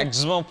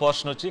మ్యాక్సిమం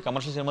పోర్షన్ వచ్చి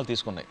కమర్షియల్ సినిమాలు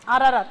తీసుకున్నాయి.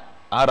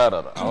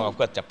 ఆర్ఆర్ఆర్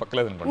అఫ్కోర్స్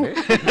చెప్పట్లేదు అనుకోండి.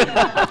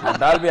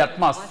 డాల్బీ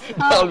అట్మాస్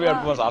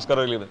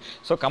ఆస్కార్ లేదు.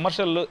 సో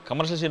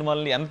కమర్షియల్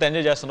సినిమాలని ఎంత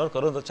ఎంజాయ్ చేస్తున్నారు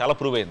కరోనా చాలా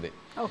ప్రూవ్ అయింది.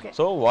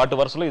 సో వాటి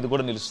వరుసలో ఇది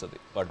కూడా నిలుస్తుంది.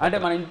 అంటే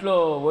మన ఇంట్లో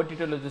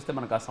ఓటీటీలో చూస్తే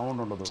మనకు ఆ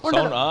సౌండ్ ఉండదు,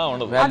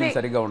 వాల్యూమ్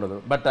సరిగ్గా ఉండదు.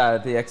 బట్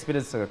అది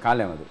ఎక్స్పీరియన్స్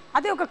కాలేము.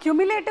 అది ఒక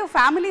క్యూములేటివ్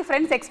ఫ్యామిలీ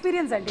ఫ్రెండ్స్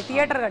ఎక్స్పీరియన్స్ అండి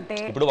థియేటర్ అంటే.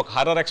 ఇప్పుడు ఒక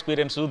హారర్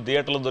ఎక్స్పీరియన్స్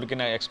థియేటర్లో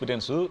దొరికిన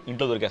ఎక్స్పీరియన్స్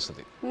ఇంట్లో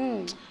దొరికేస్తుంది.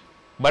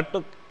 బట్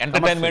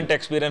ఎంటర్టైన్మెంట్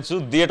ఎక్స్పీరియన్స్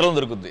థియేటర్లో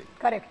దొరుకుతుంది.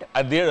 కరెక్ట్.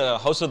 అది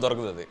హౌస్లో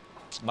దొరకదు. అది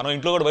మనం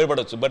ఇంట్లో కూడా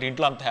భయపడవచ్చు, బట్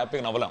ఇంట్లో అంత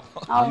హ్యాపీగా నవ్వలేం.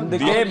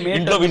 అందుకే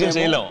ఇంట్లో విజిట్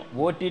చేయలేం.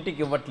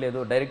 ఓటీటీకి ఇవ్వట్లేదు,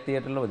 డైరెక్ట్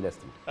థియేటర్లో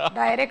వదిలేస్తాం.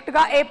 డైరెక్ట్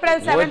గా April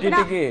 7th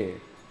ఓటీటీకి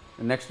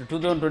next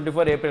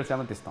 2024 April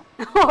 7th ఇస్తాం.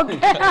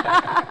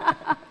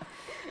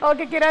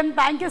 Okay Kiran,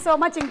 thank you so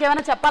much.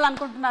 ఇంకేమైనా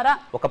చెప్పాలనుకుంటున్నారా?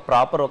 ఒక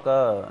ప్రాపర్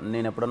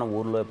నేను ఎప్పుడైనా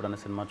ఊర్లో ఎప్పుడైనా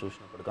సినిమా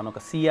చూసినప్పుడు కానీ ఒక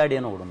సి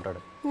ఆడియన్ ఒకడు ఉంటాడు.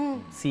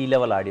 సి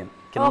లెవెల్ ఆడియన్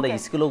కింద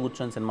ఇసుకలో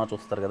కూర్చొని సినిమా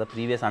చూస్తారు కదా,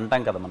 ప్రీవియస్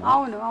అంటాం కదా మనం.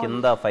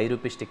 కింద 5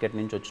 రూపీస్ టికెట్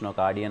నుంచి వచ్చిన ఒక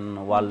ఆడియన్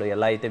వాళ్ళు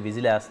ఎలా అయితే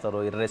విజిల్ వేస్తారో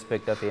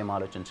ఇర్రెస్పెక్ట్ ఆఫ్ ఏం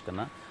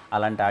ఆలోచించుకున్నా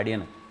అలాంటి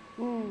ఆడియన్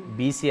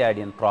బీసీ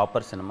ఆడియన్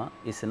ప్రాపర్ సినిమా.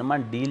 ఈ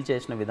సినిమాని డీల్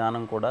చేసిన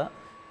విధానం కూడా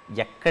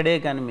ఎక్కడే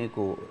కానీ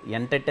మీకు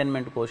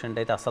ఎంటర్టైన్మెంట్ కోషెంట్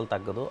అయితే అస్సలు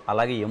తగ్గదు.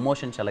 అలాగే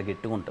ఎమోషన్ చాలా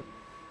గట్టిగా ఉంటుంది.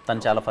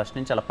 తను చాలా ఫస్ట్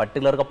నుంచి చాలా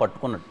పర్టికులర్గా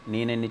పట్టుకున్నాడు.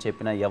 నేనెన్ని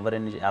చెప్పినా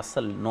ఎవరెన్ని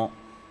అస్సలు నో,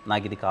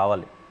 నాకు ఇది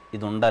కావాలి,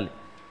 ఇది ఉండాలి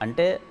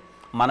అంటే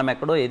మనం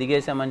ఎక్కడో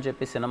ఎదిగేసామని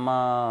చెప్పి సినిమా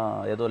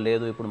ఏదో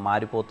లేదు ఇప్పుడు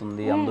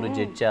మారిపోతుంది అందరూ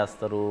జడ్జ్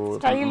చేస్తారు.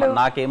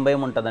 నాకేం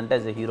భయం ఉంటుంది అంటే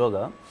యాజ్ ఎ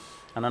హీరోగా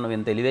అన్న నువ్వు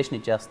ఇంత ఎలివేషన్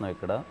ఇచ్చేస్తున్నావు,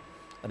 ఇక్కడ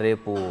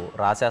రేపు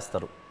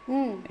రాసేస్తారు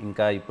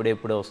ఇంకా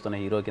ఇప్పుడే వస్తున్న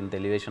హీరోకి ఇంత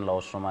ఎలివేషన్లో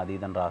అవసరం అది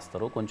ఇదని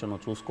రాస్తారు, కొంచెం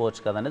నువ్వు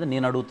చూసుకోవచ్చు కదా అనేది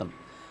నేను అడుగుతాను.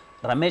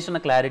 రమేష్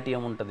అన్న క్లారిటీ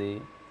ఏముంటుంది,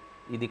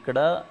 ఇది ఇక్కడ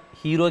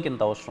హీరోకి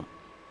ఇంత అవసరం,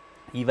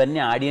 ఇవన్నీ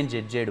ఆడియన్స్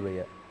జడ్జ్ చేయడు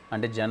భయ్య.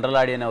 అంటే జనరల్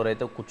ఆడియన్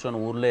ఎవరైతే కూర్చొని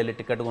ఊర్లో వెళ్ళి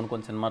టికెట్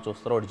కొనుక్కొని సినిమా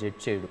చూస్తారో వాడు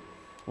జడ్జ్ చేయడు,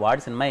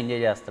 వాడు సినిమా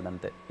ఎంజాయ్ చేస్తాడు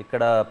అంతే.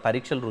 ఇక్కడ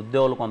పరీక్షలు రుద్దే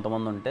వాళ్ళు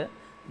కొంతమంది ఉంటే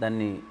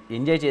దాన్ని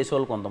ఎంజాయ్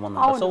చేసేవాళ్ళు కొంతమంది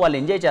ఉంటారు. సో వాళ్ళు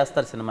ఎంజాయ్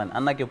చేస్తారు సినిమాని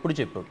అని నాకు ఎప్పుడు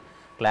చెప్పాడు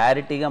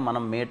క్లారిటీగా.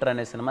 మనం మీటర్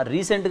అనే సినిమా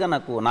రీసెంట్గా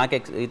నాకు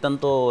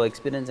ఇతనితో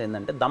ఎక్స్పీరియన్స్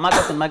ఏంటంటే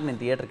ధమాకా సినిమాకి నేను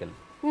థియేటర్కి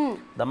వెళ్ళాను.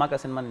 ధమాకా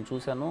సినిమా నేను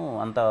చూశాను,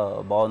 అంత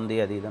బాగుంది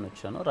అది ఇదని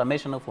వచ్చాను.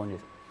 రమేష్ అన్నకు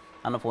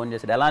ఫోన్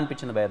చేశాడు ఎలా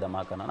అనిపించింది భయ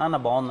ధమాకా అన్న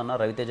బాగుందన్న,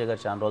 రవితేజ గారు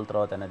చాలా రోజుల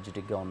తర్వాత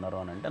ఎనర్జెటిక్గా ఉన్నారు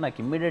అని అంటే నాకు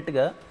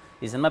ఇమ్మీడియట్గా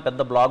ఈ సినిమా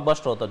పెద్ద బ్లాక్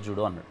బస్టర్ అవుతుంది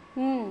చూడు అన్నాడు.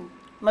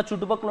 నా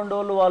చుట్టుపక్కల ఉండే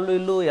వాళ్ళు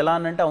ఇల్లు ఎలా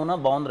అనంటే అవునా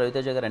బాగుంది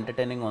రవితేజ గారు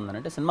ఎంటర్టైనింగ్ ఉందని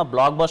అంటే సినిమా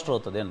బ్లాక్ బస్టర్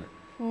అవుతుంది అన్నాడు.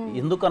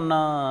 ఎందుకన్నా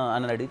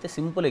అని అడిగితే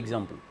సింపుల్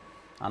ఎగ్జాంపుల్,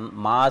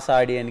 మాస్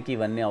ఆడియన్కి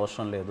ఇవన్నీ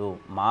అవసరం లేదు,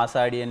 మాస్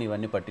ఆడియన్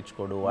ఇవన్నీ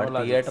పట్టించుకోడు, వాడు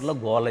థియేటర్లో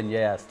గోల్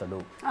ఎంజాయ్ చేస్తాడు.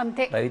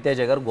 రవితేజ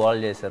గారు గోల్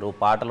చేశారు,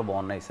 పాటలు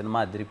బాగున్నాయి, సినిమా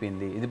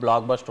అదిరిపోయింది, ఇది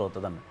బ్లాక్ బస్టర్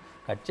అవుతుంది అన్న.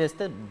 కట్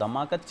చేస్తే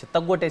ధమాకా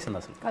చిత్తగొట్టేసింది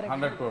అసలు.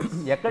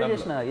 ఎక్కడ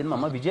చేసిన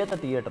ఏందమ్మా విజేత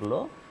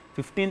థియేటర్లో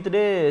 15th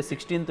day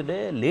 16th day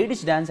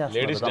ladies dance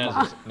చేస్తారు.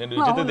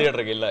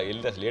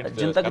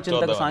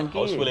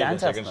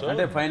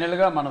 అంటే ఫైనల్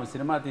గా మనం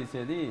సినిమా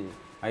తీసేది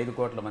 5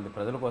 కోట్ల మంది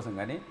ప్రజల కోసం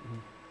కానీ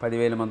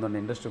 10,000 మంది ఉన్న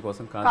ఇండస్ట్రీ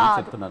కోసం కాదు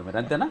చెప్తున్నారు మీరు,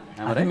 అంతేనా?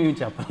 మేము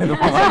చెప్పలేదు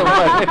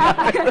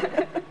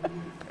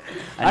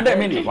అంటే ఐ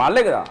మీన్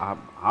వాళ్ళే కదా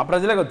ఆ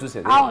ప్రజలే కదా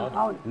చూసేది.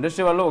 అవును.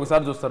 ఇండస్ట్రీ వాళ్ళు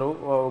ఒకసారి చూస్తారు,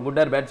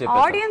 గుడ్ ఆర్ బ్యాడ్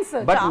Audience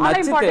చెప్పారు, బట్ చాలా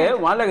నచ్చితే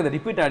important. వాళ్ళే కదా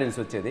రిపీట్ ఆడియన్స్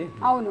వచ్చేది.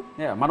 అవును.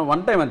 మనం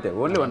వన్ టైం అంతే,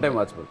 ఓన్లీ వన్ టైం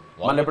వాచబుల్.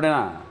 వాళ్ళు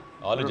ఎప్పుడైనా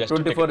వాళ్ళు జస్ట్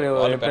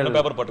 24 పెన్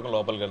పేపర్ పట్టుకుని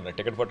లోపలికి వెళ్తారు,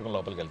 టికెట్ పట్టుకుని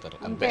లోపలికి వెళ్తారు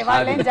అంతే.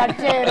 వాళ్ళేం జడ్జ్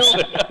చేయరు,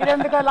 ఇది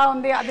ఎందుకు ఇలా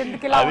ఉంది, అది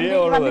ఎందుకు ఇలా ఉంది,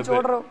 ఇవన్నీ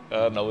చూడరు.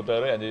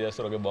 నవ్వుతారు, ఎంజాయ్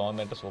చేస్తారు, ఓకే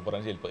బాగుంది అంటే సూపర్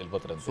అని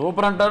వెళ్ళిపోతారు.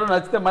 సూపర్ అంటారు,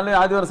 నచ్చితే మళ్ళీ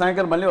ఆదివారం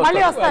సాయంకాలం మళ్ళీ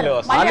వస్తారు.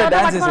 వాళ్ళే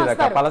డాన్స్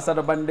చేసేదాకా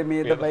పలసర బండి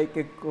మీద బైక్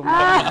ఎక్కువ.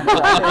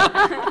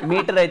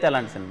 మీటర్ అయితే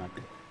అలాంటి సినిమా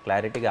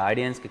క్లారిటీగా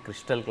ఆడియన్స్కి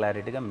క్రిస్టల్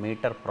క్లారిటీగా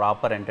మీటర్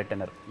ప్రాపర్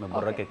ఎంటర్టైనర్. మీ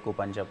బుర్రకి ఎక్కువ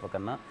పని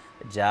చెప్పకన్నా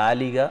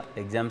జాలీగా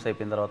ఎగ్జామ్స్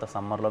అయిపోయిన తర్వాత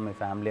సమ్మర్లో మీ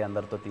ఫ్యామిలీ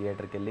అందరితో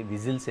థియేటర్కి వెళ్ళి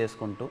విజిల్స్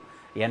వేసుకుంటూ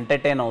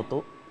ఎంటర్టైన్ అవుతూ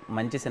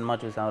మంచి సినిమా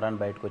చూసామరా అని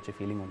బయటకు వచ్చే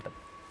ఫీలింగ్ ఉంటుంది.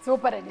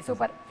 సూపర్ అండి,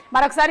 సూపర్.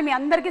 మరొకసారి మీ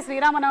అందరికీ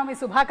శ్రీరామనవమి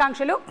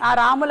శుభాకాంక్షలు. ఆ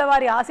రాముల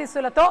వారి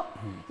ఆశీస్సులతో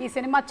ఈ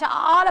సినిమా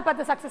చాలా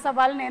పెద్ద సక్సెస్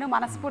అవ్వాలని నేను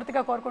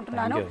మనస్ఫూర్తిగా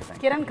కోరుకుంటున్నాను.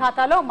 కిరణ్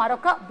ఖాతాలో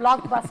మరొక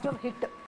బ్లాక్ బస్టర్ హిట్.